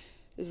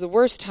is the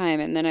worst time.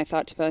 And then I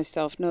thought to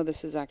myself, no,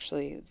 this is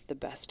actually the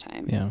best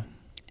time. Yeah.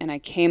 And I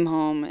came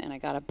home and I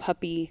got a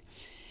puppy,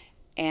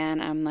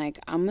 and I'm like,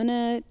 I'm going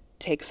to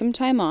take some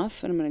time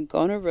off and I'm going to go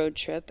on a road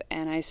trip.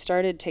 And I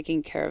started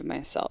taking care of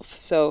myself.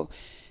 So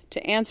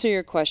to answer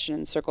your question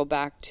and circle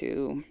back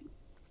to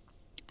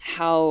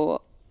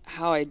how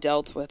I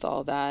dealt with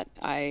all that,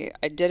 I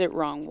did it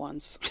wrong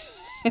once.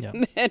 Yeah.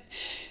 And then,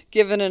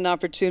 given an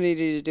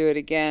opportunity to do it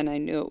again, I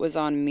knew it was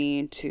on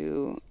me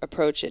to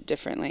approach it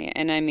differently.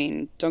 And I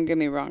mean, don't get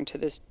me wrong, to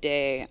this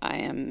day, I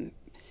am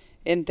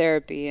in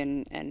therapy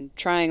and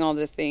trying all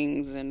the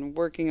things and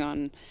working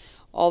on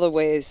all the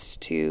ways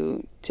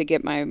to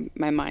get my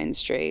mind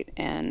straight.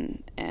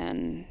 And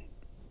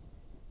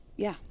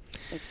yeah,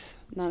 it's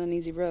not an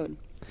easy road.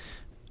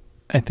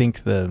 I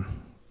think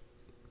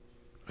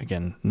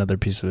again, another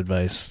piece of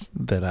advice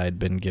that I'd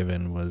been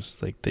given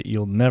was like that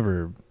it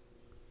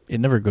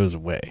never goes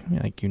away.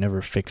 Like, you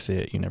never fix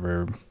it. You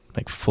never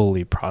like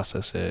fully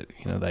process it.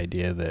 You know, the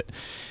idea that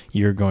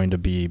you're going to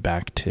be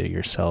back to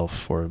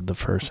yourself or the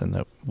person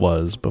that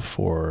was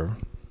before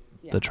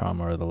the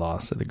trauma or the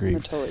loss or the grief.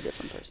 I'm a totally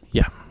different person.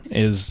 Yeah.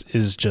 Is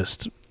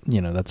just,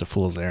 that's a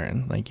fool's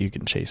errand. Like, you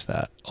can chase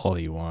that all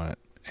you want.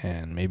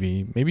 And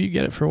maybe you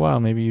get it for a while.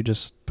 Maybe you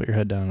just put your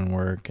head down and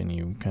work and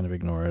you kind of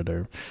ignore it,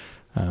 or,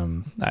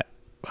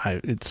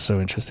 it's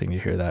so interesting to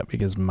hear that,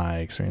 because my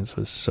experience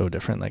was so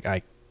different. Like,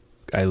 I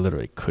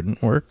literally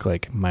couldn't work.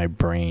 Like, my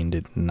brain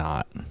did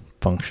not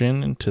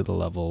function to the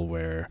level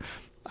where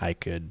I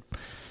could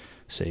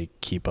say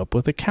keep up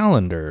with a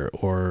calendar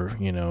or,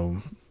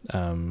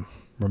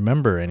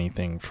 remember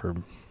anything for,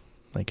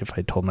 like, if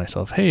I told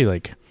myself, hey,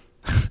 like,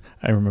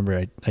 I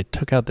remember I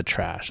took out the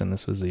trash, and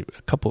this was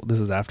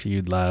after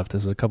you'd left.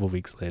 This was a couple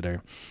weeks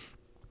later.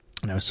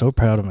 And I was so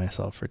proud of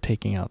myself for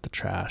taking out the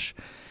trash.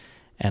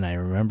 And I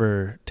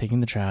remember taking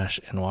the trash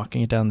and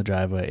walking it down the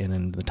driveway. And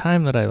in the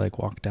time that I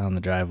walked down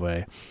the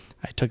driveway,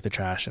 I took the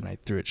trash and I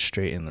threw it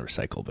straight in the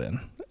recycle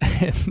bin.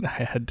 And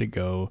I had to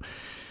go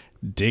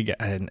dig.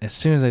 And as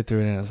soon as I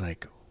threw it in, I was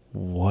like,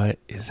 what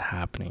is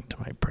happening to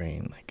my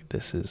brain? Like,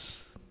 this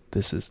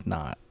is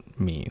not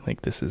me.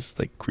 Like, this is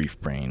like grief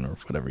brain or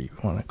whatever you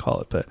want to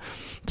call it. But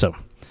so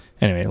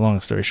anyway,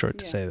 long story short,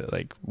 to say that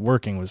like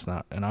working was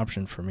not an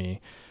option for me,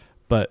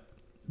 but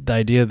the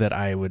idea that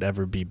I would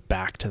ever be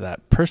back to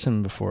that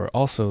person before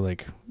also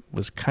like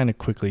was kind of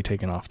quickly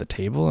taken off the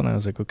table. And I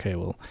was like, okay,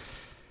 well,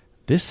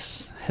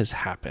 this has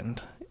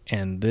happened,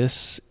 and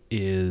this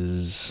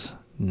is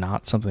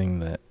not something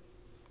that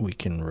we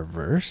can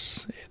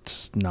reverse.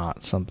 It's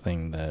not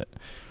something that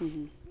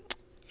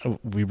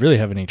we really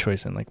have any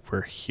choice in. Like,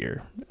 we're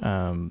here,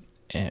 and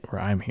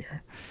where I'm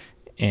here.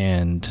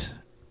 And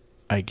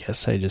I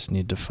guess I just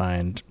need to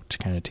find,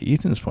 to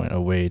Ethan's point,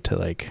 a way to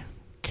like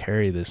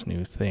carry this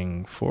new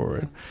thing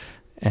forward.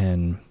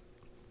 And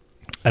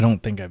I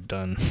don't think I've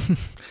done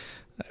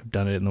it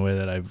in the way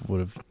that I would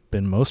have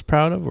been most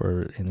proud of,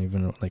 and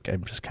even like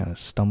I'm just kind of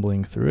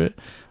stumbling through it.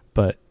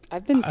 But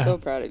I've been so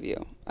proud of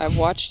you. I've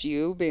watched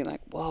you being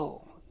like,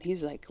 whoa,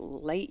 he's like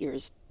light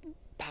years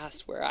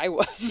past where I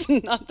was.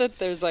 Not that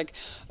there's like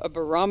a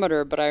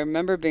barometer, but I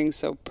remember being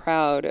so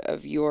proud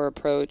of your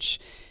approach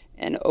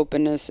and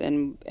openness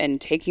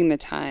and taking the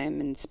time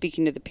and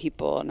speaking to the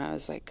people. And I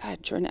was like,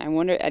 God, Jordan,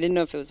 I didn't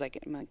know if it was like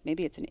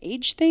maybe it's an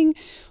age thing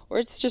or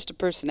it's just a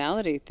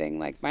personality thing.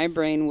 Like, my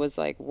brain was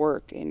like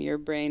work, and your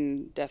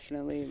brain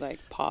definitely like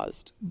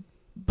paused.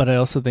 But I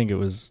also think it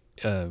was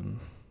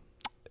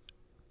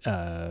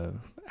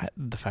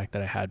the fact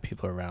that I had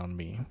people around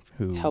me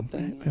who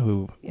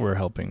were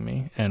helping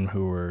me and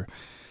who were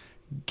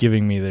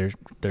giving me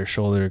their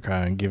shoulder to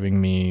cry on,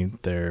 giving me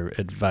their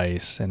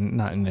advice, and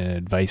not in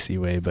an advicey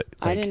way, but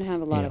like, I didn't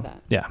have a lot of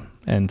that. Yeah.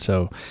 And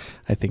so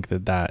I think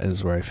that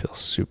is where I feel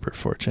super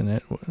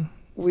fortunate.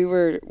 We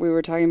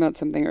were talking about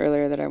something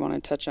earlier that I want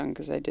to touch on,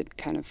 because I did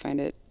kind of find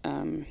it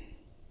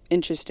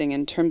interesting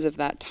in terms of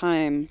that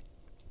time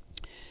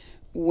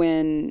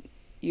when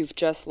you've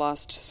just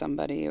lost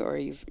somebody, or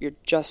you're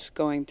just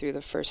going through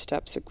the first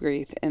steps of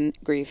grief, and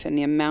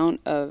the amount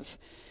of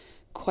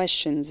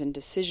questions and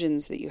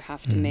decisions that you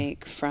have to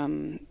make,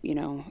 from,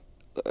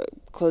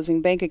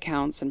 closing bank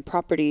accounts and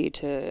property,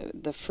 to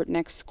the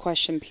next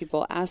question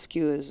people ask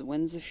you is,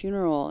 when's the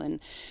funeral? And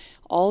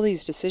all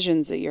these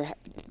decisions that you're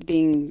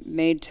being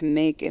made to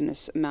make in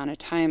this amount of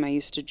time. I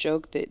used to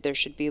joke that there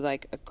should be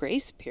like a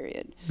grace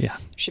period. Yeah.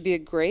 There should be a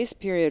grace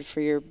period for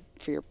your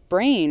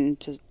brain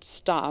to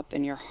stop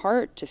and your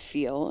heart to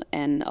feel,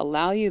 and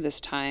allow you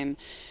this time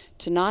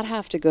to not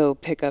have to go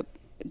pick up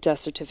death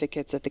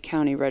certificates at the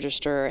county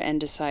register and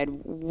decide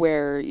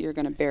where you're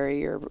going to bury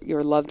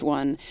your loved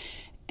one.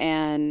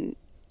 And,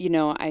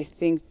 I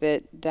think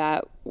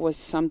that was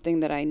something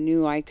that I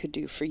knew I could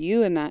do for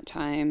you in that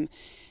time,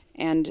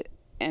 and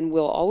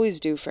will always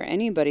do for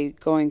anybody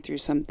going through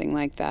something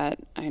like that.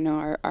 I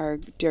know our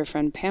dear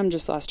friend Pam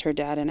just lost her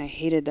dad, and I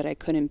hated that I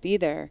couldn't be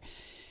there,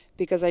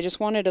 because I just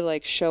wanted to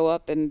like show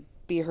up and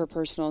be her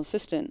personal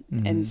assistant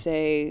and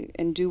say,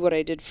 and do what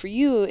I did for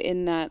you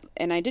in that.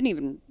 And I didn't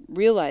even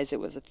realize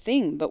it was a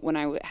thing, but when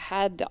I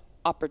had the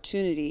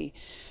opportunity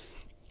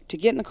to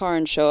get in the car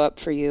and show up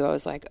for you, I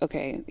was like,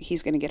 okay,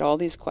 he's going to get all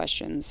these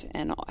questions,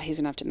 and he's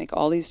going to have to make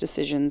all these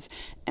decisions,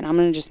 and I'm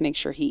going to just make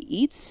sure he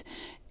eats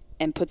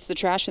and puts the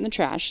trash in the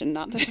trash and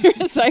not the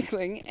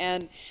recycling,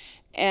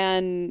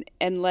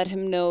 and let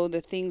him know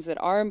the things that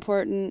are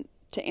important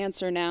to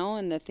answer now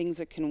and the things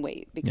that can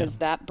wait, because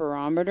that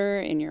barometer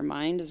in your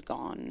mind is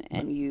gone,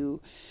 and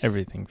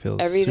everything's super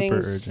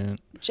urgent,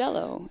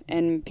 jello,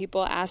 and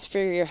people ask for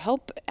your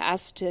help,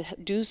 ask to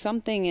do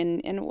something,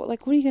 and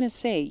like, what are you going to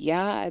say?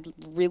 Yeah, I'd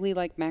really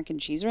like mac and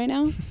cheese right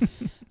now.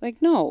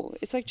 Like, no,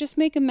 it's like, just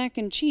make a mac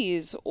and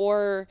cheese,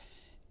 or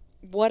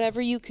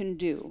whatever you can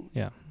do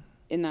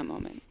in that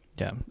moment.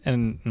 Yeah.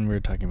 And we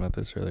were talking about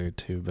this earlier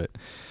too, but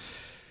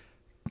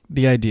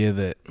the idea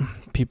that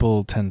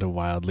people tend to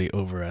wildly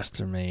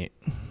overestimate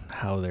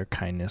how their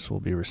kindness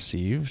will be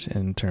received,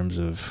 in terms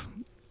of,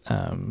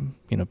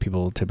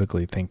 people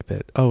typically think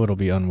that, oh, it'll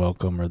be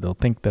unwelcome, or they'll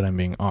think that I'm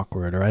being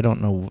awkward, or I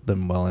don't know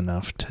them well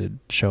enough to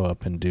show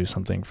up and do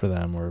something for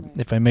them, or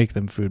if I make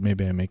them food,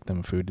 maybe I make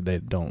them food they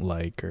don't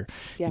like, or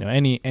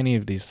any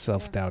of these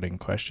self-doubting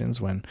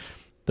questions, when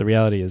the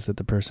reality is that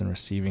the person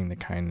receiving the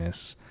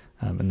kindness,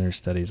 and there's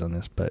studies on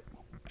this, but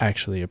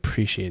actually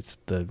appreciates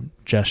the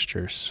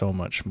gesture so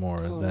much more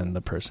than the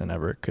person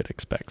ever could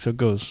expect. So it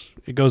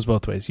goes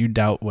both ways. You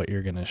doubt what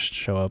you're going to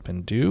show up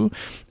and do,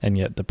 and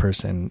yet the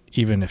person,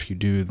 even if you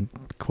do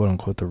quote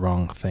unquote the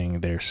wrong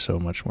thing, they're so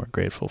much more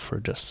grateful for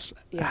just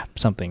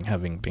something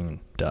having been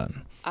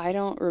done. I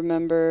don't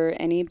remember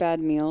any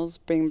bad meals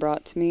being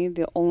brought to me.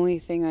 The only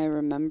thing I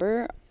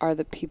remember are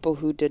the people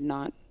who did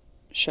not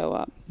show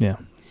up. Yeah,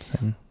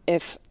 same.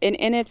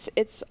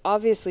 It's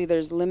obviously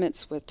there's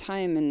limits with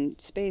time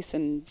and space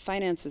and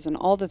finances and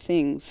all the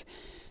things,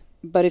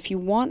 but if you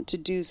want to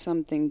do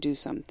something, do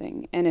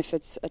something. And if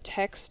it's a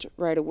text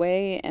right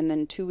away, and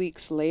then 2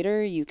 weeks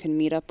later you can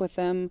meet up with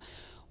them,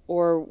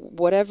 or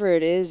whatever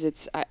it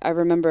is, I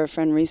remember a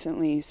friend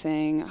recently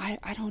saying,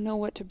 I don't know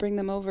what to bring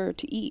them over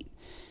to eat.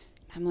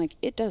 I'm like,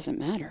 it doesn't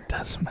matter.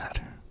 Doesn't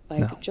matter.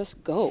 Like,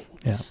 just go.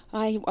 Yeah.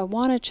 I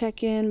want to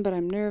check in, but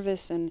I'm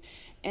nervous. And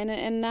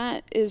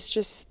that is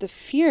just the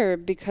fear,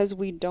 because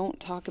we don't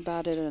talk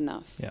about it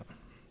enough. Yeah.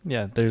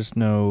 Yeah. There's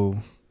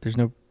no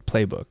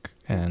playbook.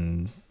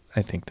 And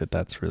I think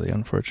that's really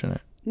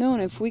unfortunate. No.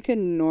 And if we could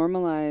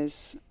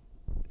normalize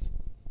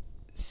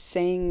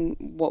saying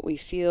what we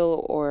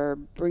feel, or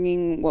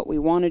bringing what we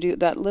want to do,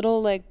 that little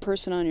like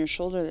person on your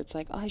shoulder that's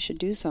like, oh, I should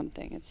do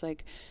something. It's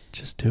like,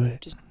 just do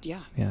it. Just,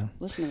 yeah.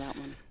 Listen to that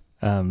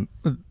one.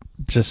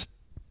 Just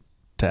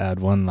to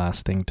add one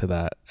last thing to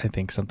that, I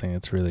think something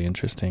that's really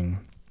interesting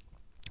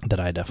that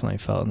I definitely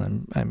felt,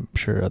 and I'm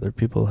sure other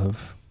people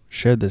have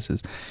shared this,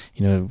 is,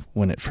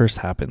 when it first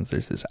happens,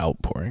 there's this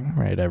outpouring,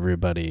 right?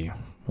 Everybody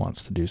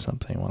wants to do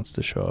something, wants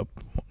to show up,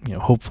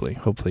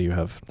 hopefully you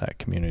have that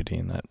community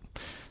and that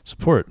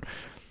support.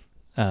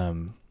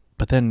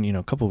 But then,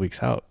 a couple of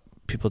weeks out,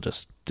 people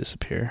just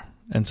disappear.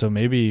 And so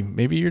maybe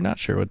you're not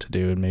sure what to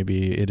do, and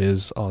maybe it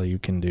is all you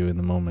can do in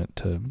the moment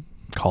to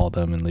call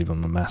them and leave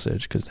them a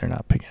message because they're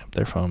not picking up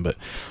their phone. But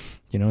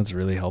what's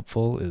really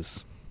helpful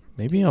is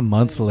maybe a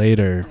month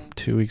later,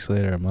 2 weeks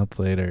later, a month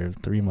later,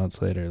 3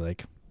 months later,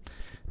 like,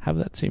 have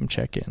that same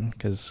check-in,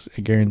 because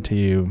I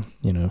guarantee you,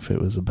 if it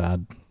was a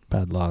bad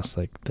loss,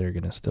 like, they're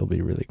gonna still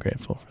be really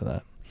grateful for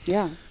that.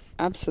 Yeah,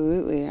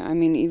 absolutely. I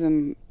mean,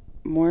 even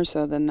more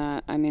so than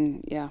that. I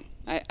mean, yeah,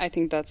 I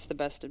think that's the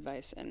best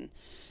advice. And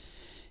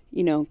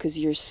because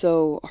you're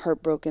so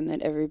heartbroken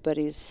that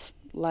everybody's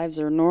lives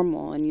are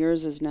normal and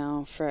yours is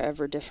now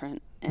forever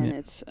different, and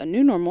it's a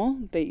new normal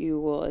that you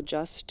will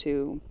adjust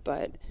to,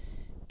 but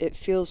it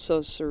feels so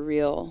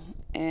surreal.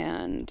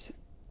 And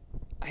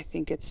I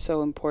think it's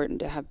so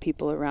important to have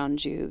people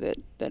around you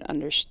that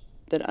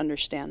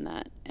understand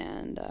that,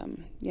 and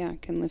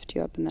can lift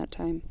you up in that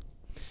time.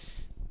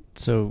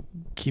 So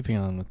keeping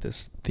on with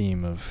this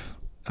theme of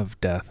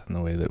death and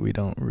the way that we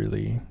don't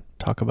really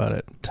talk about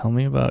it. Tell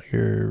me about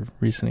your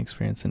recent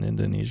experience in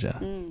Indonesia.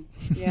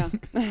 Yeah.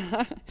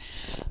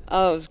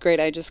 Oh, it was great.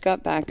 I just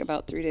got back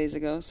about 3 days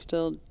ago,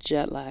 still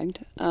jet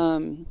lagged.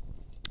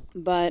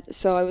 But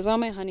so I was on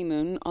my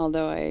honeymoon,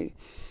 although I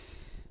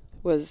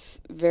was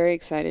very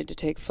excited to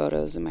take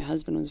photos and my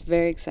husband was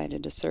very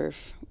excited to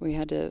surf. We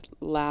had to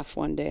laugh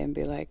one day and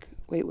be like,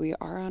 wait, we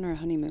are on our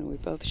honeymoon. We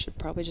both should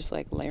probably just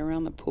like lay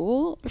around the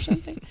pool or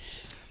something.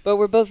 But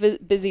we're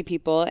both busy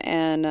people.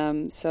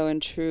 And so in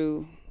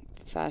true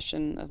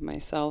fashion of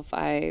myself,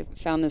 I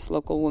found this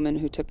local woman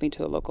who took me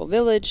to a local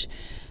village.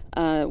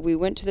 We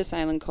went to this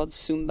island called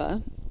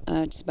Sumba.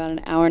 It's about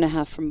an hour and a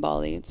half from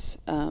Bali. It's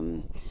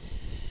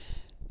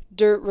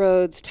dirt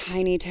roads,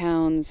 tiny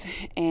towns,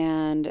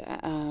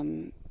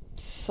 and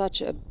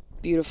such a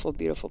beautiful,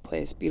 beautiful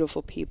place,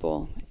 beautiful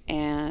people.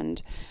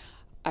 And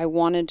I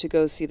wanted to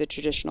go see the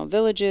traditional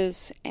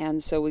villages,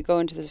 and so we go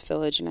into this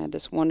village, and I had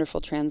this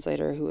wonderful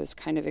translator who was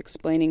kind of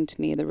explaining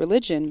to me the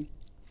religion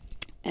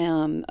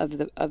of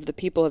the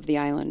people of the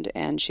island.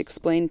 And she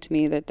explained to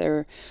me that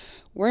there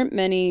weren't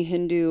many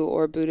Hindu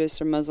or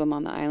Buddhist or Muslim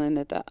on the island,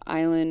 that the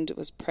island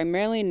was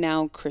primarily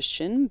now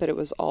Christian, but it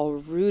was all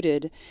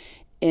rooted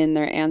in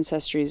their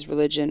ancestry's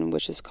religion,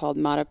 which is called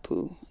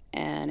Marapu,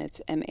 and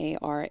it's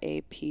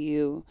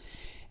Marapu.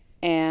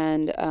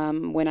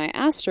 And when I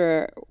asked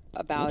her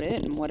about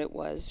it and what it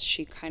was,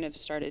 she kind of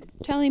started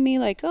telling me,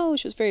 like, oh,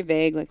 she was very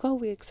vague, like, oh,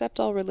 we accept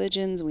all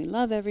religions, we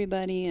love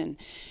everybody,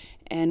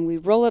 and we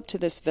roll up to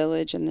this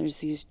village, and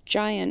there's these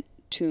giant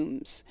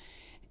tombs.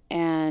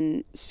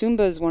 And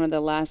Sumba is one of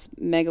the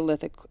last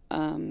megalithic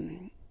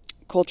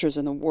cultures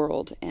in the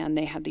world, and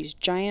they have these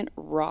giant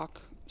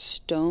rock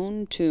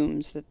stone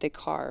tombs that they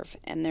carve,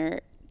 and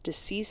their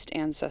deceased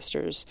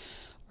ancestors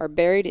are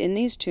buried in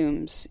these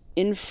tombs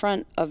in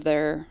front of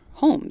their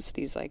homes,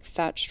 these like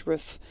thatched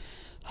roof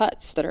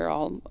huts that are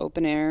all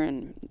open air,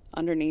 and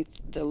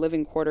underneath the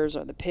living quarters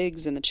are the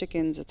pigs and the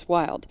chickens. It's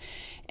wild.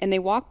 And they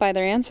walk by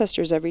their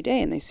ancestors every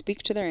day, and they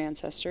speak to their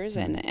ancestors.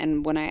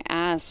 And when I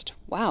asked,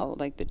 wow,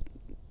 like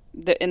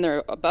and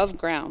they're above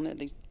ground, they're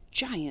these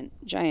giant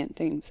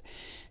things.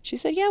 She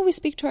said, yeah, we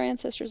speak to our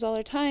ancestors all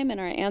the time, and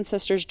our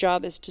ancestors'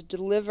 job is to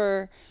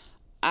deliver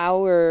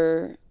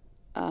our,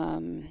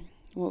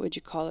 what would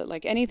you call it?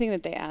 Like anything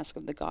that they ask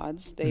of the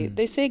gods.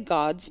 They say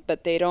gods,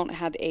 but they don't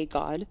have a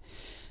god.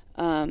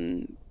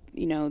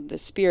 The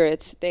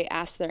spirits, they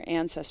ask their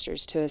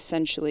ancestors to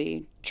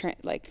essentially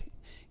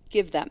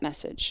give that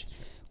message,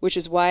 which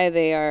is why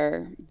they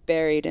are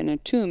buried in a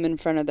tomb in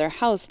front of their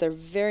house. They're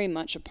very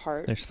much a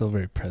part. They're still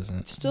very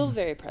present.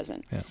 Very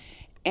present. Yeah.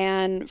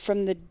 And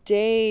from the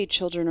day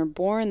children are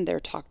born, they're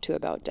talked to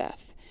about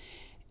death.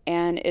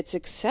 And it's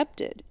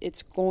accepted.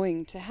 It's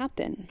going to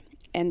happen.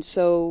 And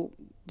so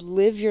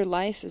live your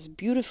life as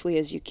beautifully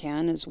as you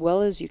can, as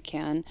well as you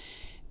can,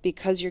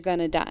 because you're going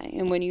to die.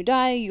 And when you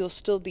die, you'll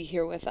still be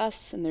here with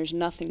us, and there's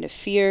nothing to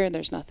fear,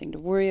 there's nothing to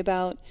worry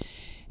about.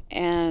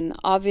 And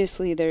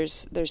obviously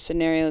there's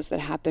scenarios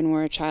that happen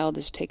where a child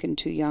is taken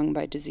too young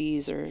by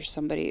disease or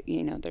somebody,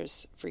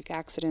 there's freak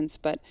accidents,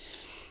 but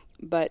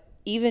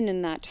even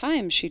in that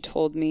time, she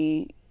told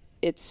me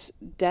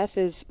death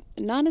is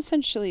not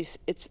essentially,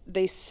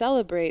 they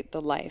celebrate the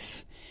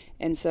life.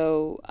 And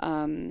so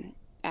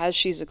as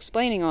she's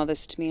explaining all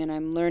this to me, and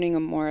I'm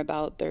learning more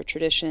about their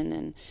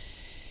tradition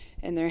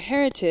and their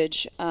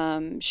heritage,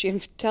 she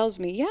tells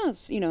me,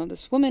 yes,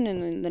 this woman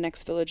in the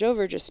next village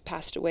over just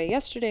passed away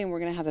yesterday, and we're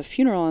going to have a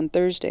funeral on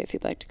Thursday if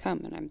you'd like to come.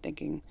 And I'm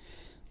thinking,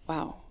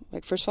 wow,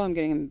 like, first of all, I'm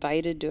getting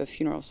invited to a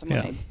funeral of someone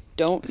I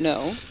don't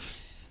know.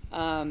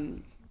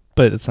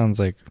 But it sounds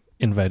like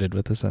invited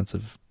with a sense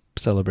of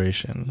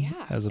celebration,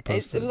 as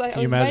opposed to I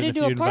was invited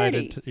to a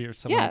party. We're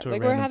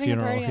having a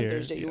party on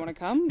Thursday. You want to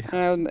come?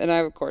 Yeah. And I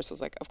of course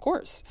was like, of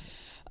course.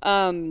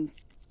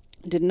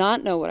 Did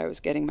not know what I was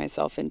getting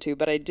myself into,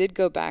 but I did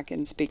go back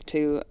and speak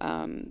to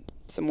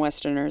some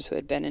Westerners who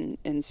had been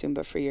in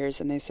Sumba for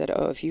years, and they said,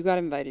 oh, if you got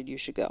invited, you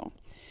should go.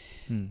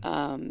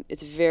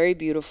 It's very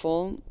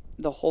beautiful.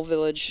 The whole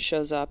village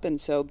shows up,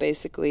 and so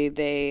basically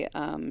they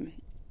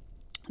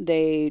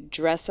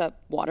dress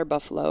up water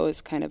buffalo as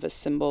kind of a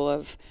symbol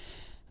of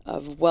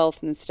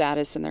wealth and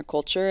status in their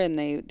culture, and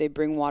they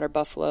bring water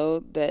buffalo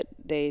that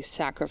they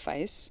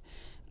sacrifice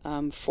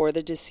for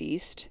the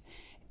deceased.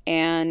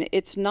 And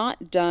it's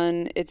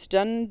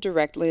done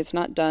directly. It's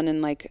not done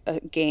in like a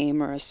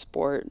game or a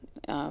sport,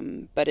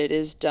 but it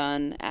is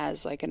done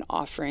as like an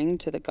offering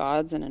to the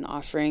gods and an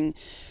offering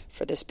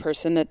for this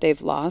person that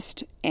they've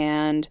lost.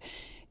 And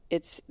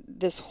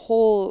this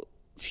whole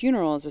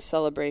funeral is a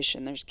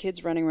celebration. There's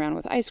kids running around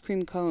with ice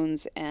cream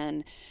cones,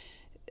 and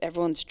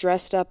everyone's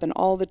dressed up in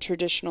all the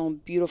traditional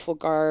beautiful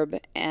garb,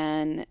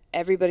 and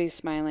everybody's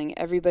smiling,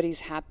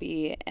 everybody's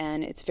happy,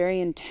 and it's very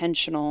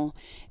intentional.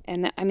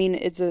 And I mean,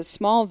 it's a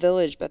small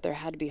village, but there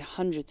had to be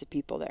hundreds of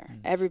people there.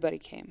 Everybody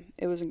came.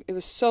 It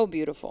was so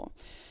beautiful.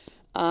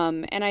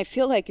 And I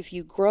feel like if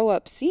you grow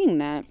up seeing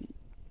that,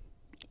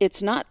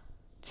 it's not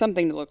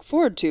something to look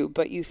forward to,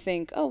 but you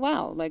think, oh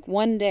wow, like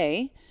one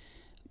day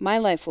my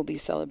life will be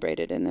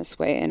celebrated in this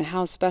way, and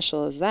how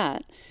special is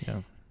that?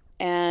 Yeah.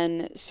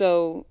 And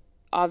so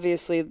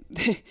obviously,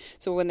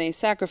 so when they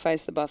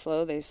sacrificed the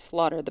buffalo, they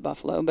slaughtered the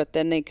buffalo, but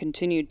then they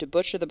continued to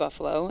butcher the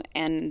buffalo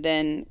and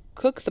then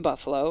cook the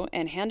buffalo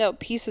and hand out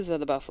pieces of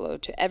the buffalo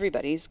to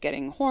everybody. He's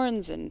getting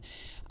horns and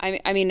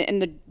I mean,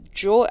 and the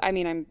joy, I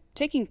mean, I'm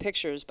taking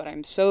pictures, but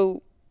I'm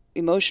so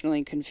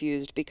emotionally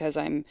confused because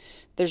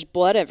there's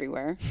blood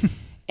everywhere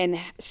and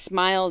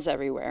smiles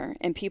everywhere,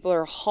 and people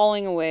are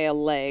hauling away a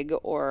leg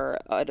or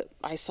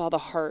I saw the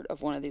heart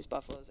of one of these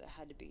buffaloes. It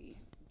had to be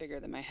bigger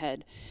than my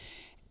head.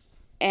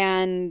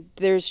 And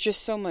there's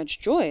just so much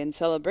joy and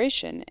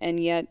celebration. And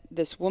yet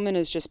this woman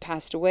has just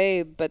passed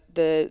away, but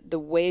the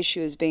way she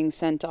was being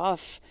sent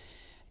off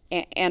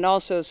and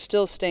also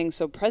still staying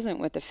so present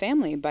with the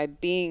family by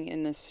being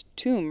in this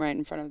tomb right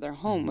in front of their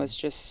home was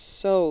just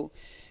so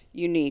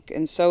unique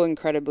and so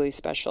incredibly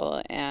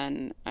special.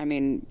 And I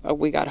mean,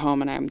 we got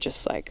home and I'm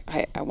just like,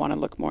 I want to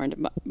look more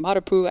into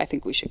Marapu. I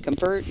think we should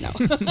convert. No.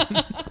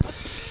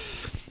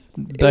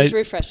 It was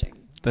refreshing.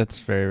 That's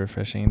very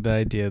refreshing. The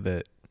idea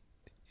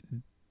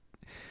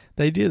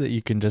that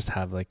you can just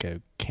have like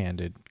a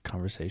candid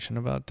conversation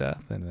about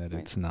death and that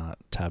it's not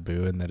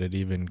taboo and that it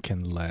even can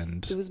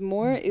lend. It was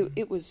more,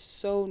 it was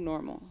so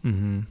normal.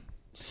 Mm-hmm.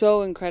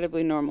 So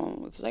incredibly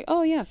normal. It was like,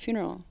 oh yeah,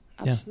 funeral.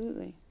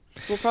 Absolutely.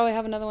 Yeah. We'll probably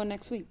have another one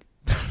next week.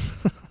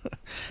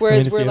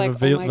 Whereas we're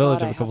like, oh my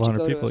God, I have to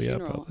go to a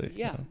funeral. Probably,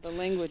 yeah, the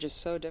language is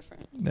so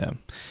different. Yeah.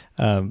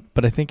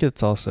 But I think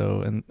it's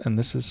also, and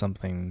this is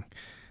something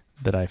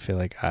that I feel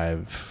like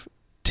I've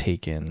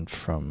taken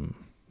from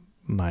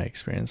my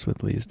experience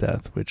with Lee's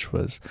death, which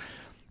was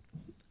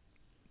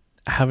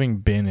having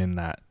been in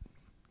that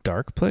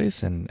dark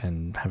place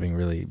and having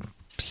really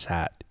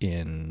sat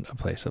in a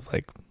place of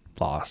like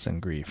loss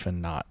and grief and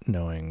not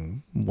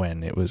knowing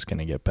when it was going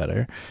to get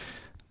better.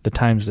 The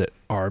times that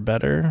are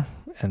better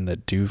and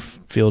that do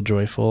feel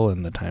joyful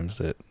and the times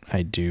that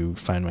I do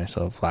find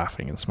myself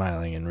laughing and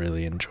smiling and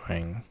really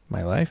enjoying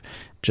my life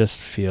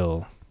just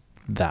feel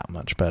that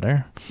much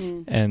better.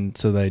 And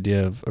so the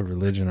idea of a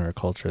religion or a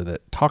culture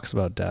that talks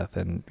about death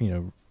and, you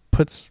know,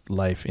 puts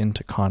life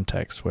into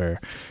context where,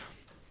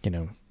 you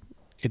know,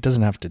 it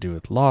doesn't have to do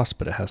with loss,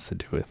 but it has to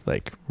do with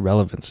like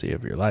relevancy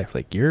of your life.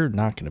 Like you're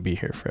not going to be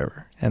here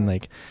forever. And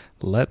like,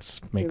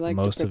 let's make the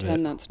most of it.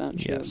 Pretend that's not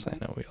true. Yes, I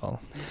know we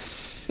all,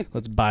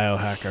 let's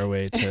biohack our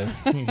way to,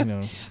 you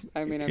know,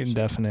 I mean,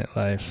 indefinite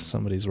life.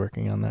 Somebody's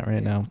working on that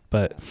right now.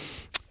 But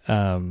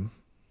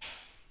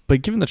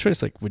given the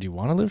choice, like, would you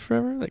want to live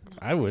forever? Like,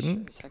 I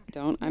wouldn't. Sure, I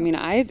don't. I mean,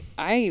 I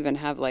even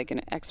have like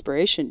an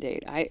expiration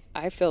date.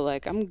 I feel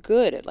like I'm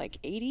good at like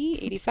 80,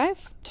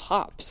 85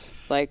 tops.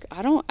 Like,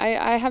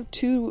 I have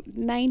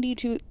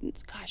 92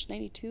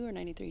 or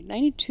 93,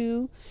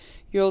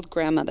 92-year-old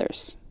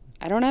grandmothers.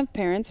 I don't have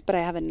parents, but I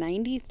have a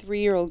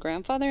 93-year-old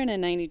grandfather and a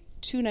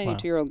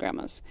 92-year-old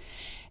grandmas.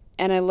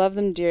 And I love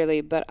them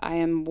dearly, but I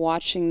am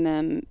watching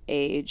them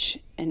age,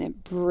 and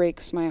it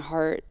breaks my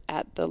heart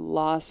at the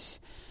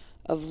loss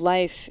of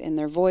life in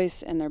their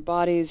voice and their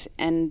bodies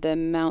and the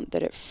amount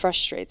that it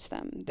frustrates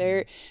them.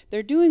 They're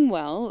doing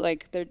well,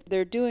 like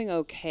they're doing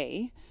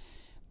okay,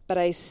 but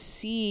I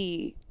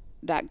see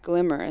that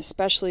glimmer,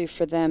 especially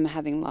for them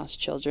having lost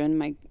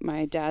children.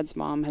 My dad's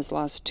mom has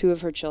lost 2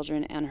 of her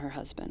children and her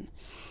husband.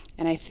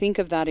 And I think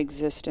of that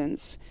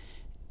existence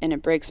and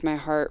it breaks my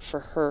heart for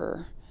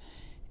her.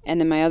 And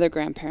then my other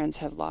grandparents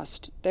have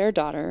lost their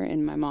daughter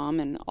and my mom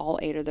and all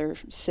 8 of their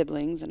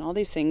siblings and all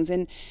these things.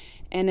 And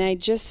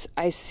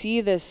I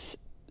see this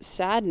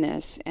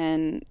sadness,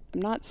 and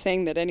I'm not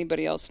saying that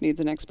anybody else needs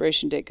an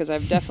expiration date, because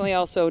I've definitely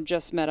also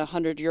just met a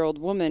 100-year-old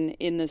woman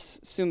in this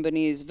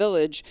Sumbanese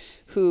village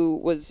who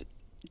was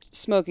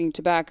smoking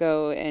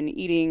tobacco and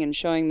eating and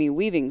showing me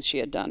weavings she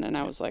had done. And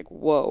I was like,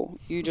 whoa,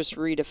 you just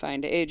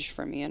redefined age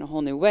for me in a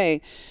whole new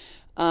way.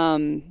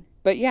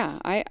 But yeah,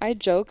 I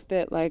joke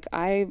that like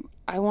I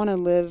want to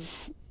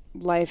live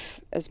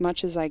life as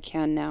much as I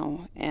can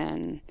now.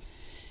 And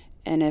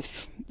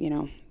if, you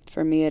know,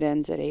 for me it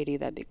ends at 80,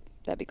 that'd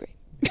be great.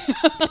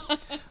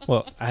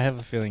 Well, I have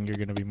a feeing you're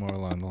going to be more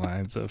along the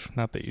lines of,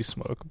 not that you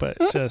smoke, but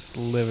just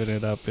living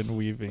it up and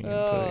weaving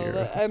until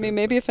you're... I mean,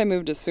 maybe if I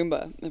move to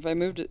Sumba. If I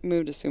move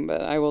to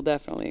Sumba, I will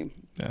definitely...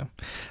 Yeah.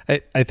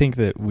 I think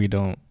that we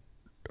don't,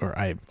 or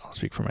I'll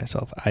speak for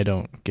myself, I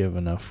don't give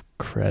enough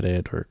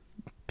credit or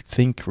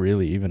think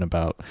really even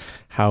about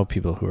how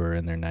people who are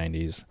in their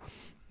 90s,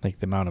 like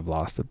the amount of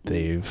loss that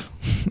they've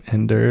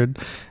endured.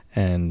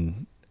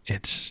 And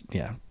it's,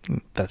 yeah,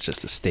 that's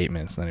just a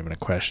statement. It's not even a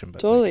question.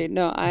 But totally. Like,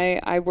 no,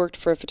 I worked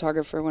for a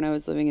photographer when I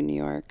was living in New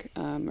York,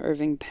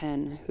 Irving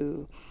Penn,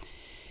 who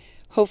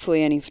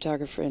hopefully any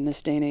photographer in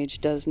this day and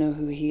age does know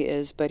who he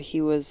is, but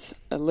he was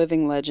a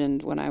living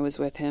legend when I was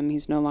with him.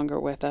 He's no longer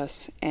with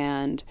us.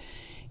 And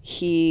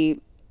he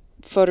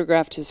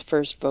photographed his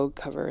first Vogue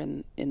cover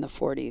in the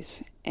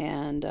 40s.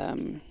 And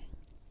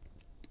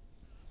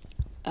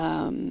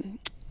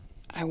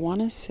I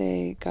want to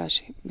say,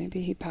 gosh,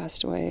 maybe he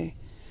passed away.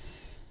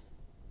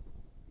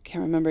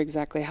 Can't remember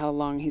exactly how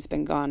long he's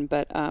been gone,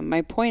 but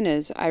my point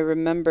is, I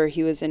remember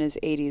he was in his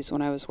 80s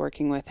when I was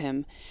working with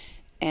him,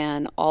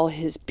 and all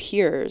his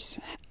peers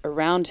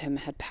around him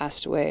had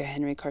passed away.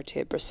 Henri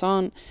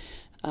Cartier-Bresson.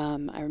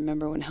 I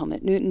remember when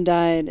Helmut Newton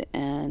died,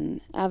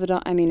 and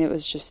Avedon. I mean, it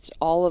was just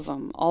all of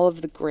them. All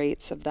of the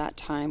greats of that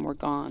time were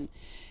gone.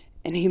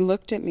 And he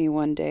looked at me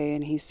one day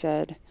and he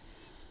said,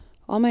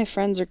 "All my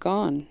friends are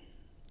gone."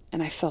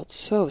 And I felt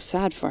so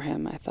sad for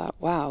him. I thought,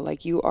 wow,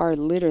 like you are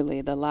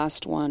literally the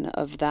last one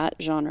of that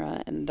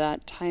genre and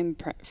that time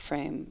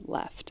frame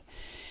left.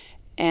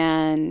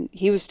 And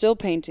he was still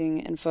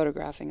painting and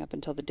photographing up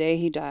until the day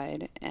he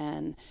died.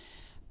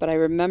 But I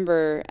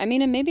remember, I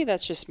mean, and maybe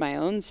that's just my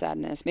own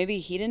sadness. Maybe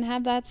he didn't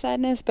have that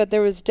sadness, but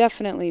there was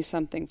definitely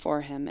something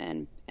for him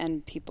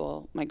and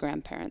people, my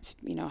grandparents,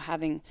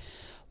 having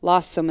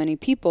lost so many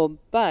people.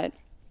 But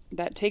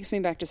that takes me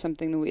back to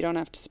something that we don't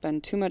have to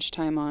spend too much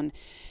time on,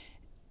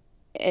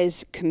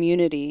 is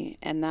community.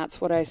 And that's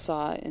what I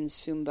saw in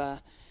Sumba,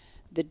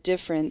 the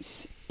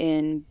difference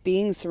in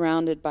being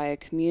surrounded by a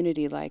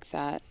community like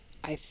that.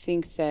 I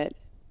think that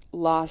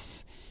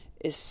loss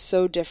is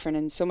so different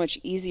and so much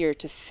easier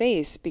to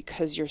face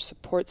because your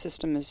support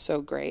system is so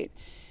great.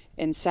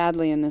 And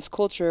sadly, in this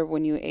culture,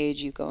 when you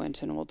age, you go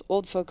into an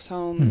old folks'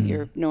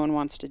 home. No one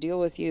wants to deal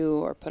with you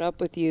or put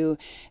up with you,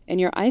 and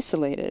you're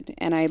isolated.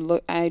 And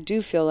I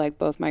do feel like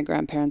both my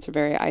grandparents are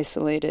very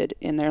isolated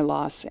in their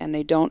loss, and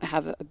they don't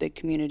have a big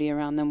community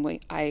around them.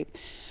 I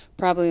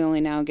probably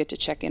only now get to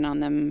check in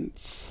on them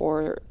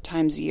 4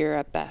 times a year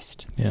at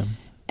best. Yeah.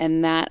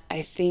 And that,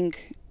 I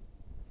think,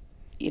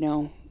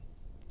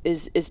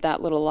 is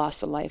that little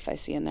loss of life I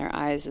see in their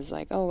eyes, is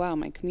like, oh wow,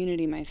 my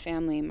community, my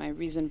family, my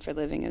reason for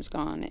living is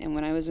gone. And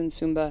when I was in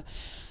Sumba,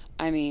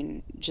 I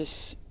mean,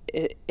 just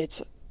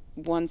it's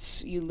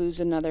once you lose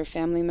another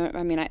family member.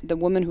 I mean, the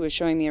woman who was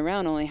showing me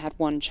around only had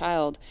 1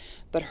 child,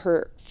 but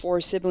her 4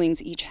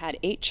 siblings each had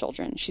 8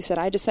 children. She said,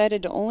 I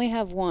decided to only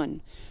have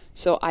 1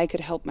 so I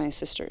could help my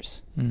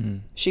sisters.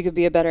 She could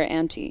be a better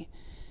auntie.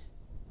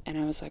 And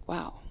I was like,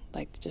 wow,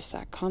 like just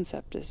that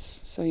concept is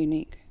so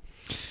unique.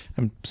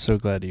 I'm so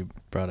glad you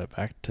brought it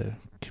back to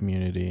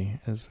community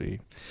as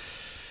we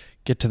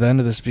get to the end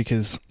of this,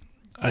 because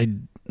I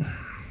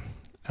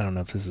don't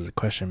know if this is a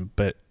question,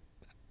 but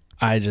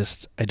I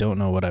don't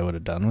know what I would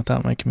have done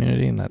without my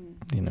community. And that,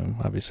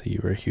 obviously you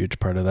were a huge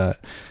part of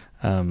that.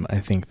 I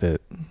think that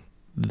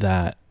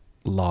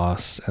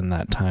loss and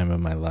that time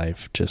of my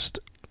life,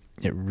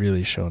 it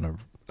really shone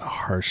a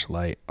harsh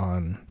light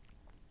on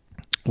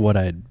what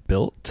I had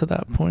built to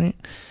that point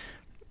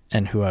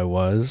and who I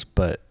was.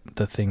 But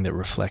the thing that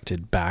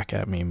reflected back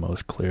at me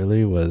most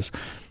clearly was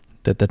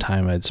that the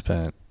time I'd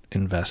spent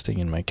investing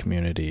in my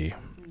community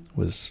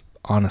was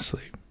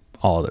honestly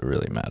all that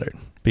really mattered,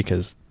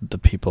 because the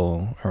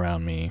people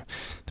around me,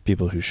 the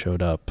people who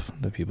showed up,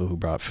 the people who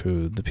brought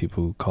food, the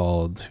people who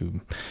called,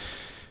 who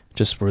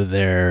just were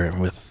there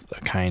with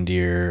a kind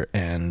ear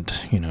and,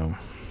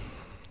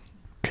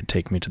 could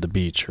take me to the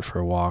beach or for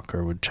a walk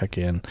or would check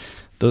in.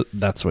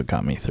 That's what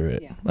got me through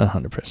it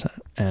 100%.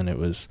 And it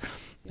was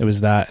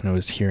that, and it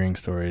was hearing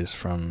stories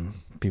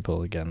from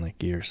people, again, like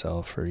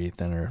yourself or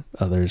Ethan or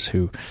others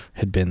who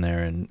had been there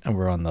and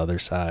were on the other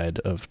side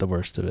of the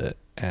worst of it.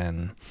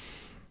 And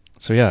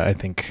so, yeah, I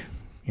think,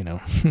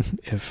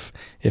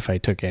 if I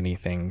took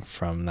anything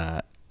from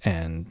that,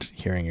 and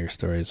hearing your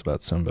stories about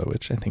Sumba,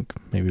 which I think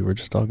maybe we're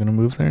just all going to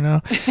move there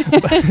now.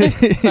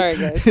 Sorry,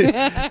 guys.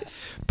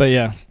 But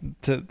yeah,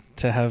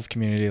 to have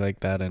community like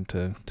that and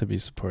to be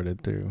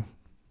supported through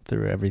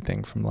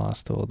everything from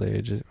loss to old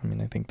age. I mean,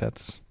 I think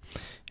that's,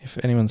 if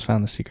anyone's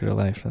found the secret of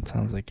life, that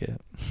sounds like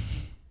it.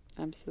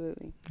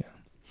 Absolutely. Yeah.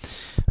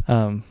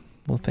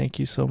 Well, thank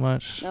you so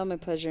much. Oh, my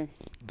pleasure.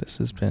 This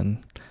has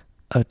been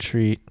a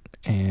treat,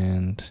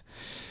 and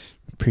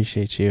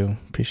appreciate you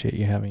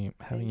having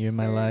you in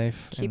my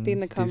life, keeping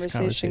the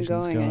conversation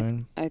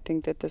going. I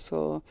think that this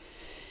will,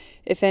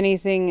 if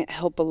anything,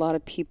 help a lot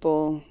of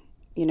people,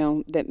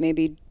 that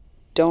maybe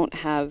don't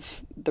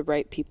have the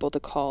right people to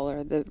call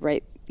or the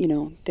right,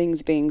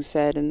 things being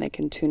said, and they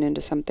can tune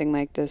into something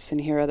like this and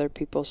hear other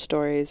people's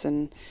stories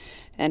and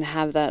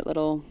have that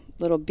little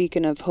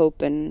beacon of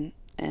hope and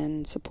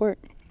support.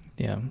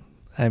 Yeah.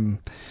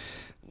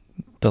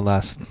 The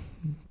last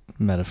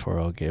metaphor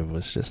I'll give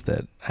was just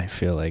that I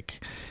feel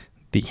like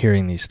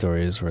hearing these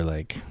stories were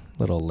like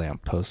little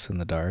lampposts in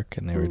the dark,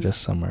 and they were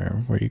just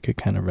somewhere where you could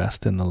kind of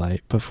rest in the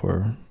light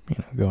before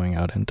going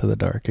out into the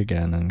dark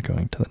again and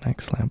going to the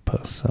next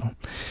lamppost. So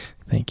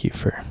thank you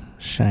for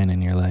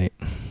shining your light.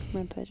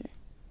 My pleasure.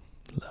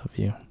 Love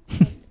you.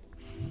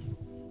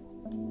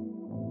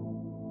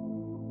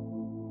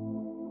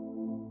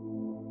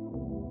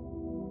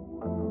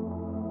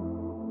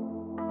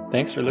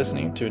 Thanks for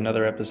listening to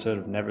another episode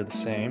of Never the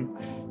Same.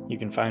 You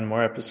can find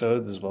more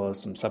episodes as well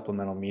as some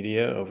supplemental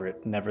media over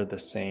at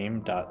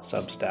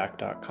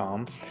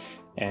neverthesame.substack.com,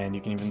 and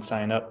you can even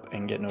sign up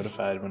and get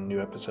notified when new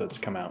episodes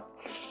come out.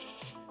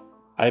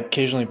 I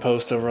occasionally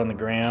post over on the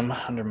gram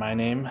under my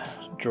name,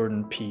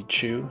 Jordan P.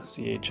 Chiu,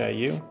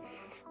 CHIU.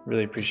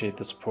 Really appreciate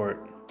the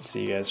support.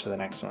 See you guys for the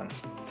next one.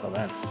 Until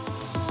then.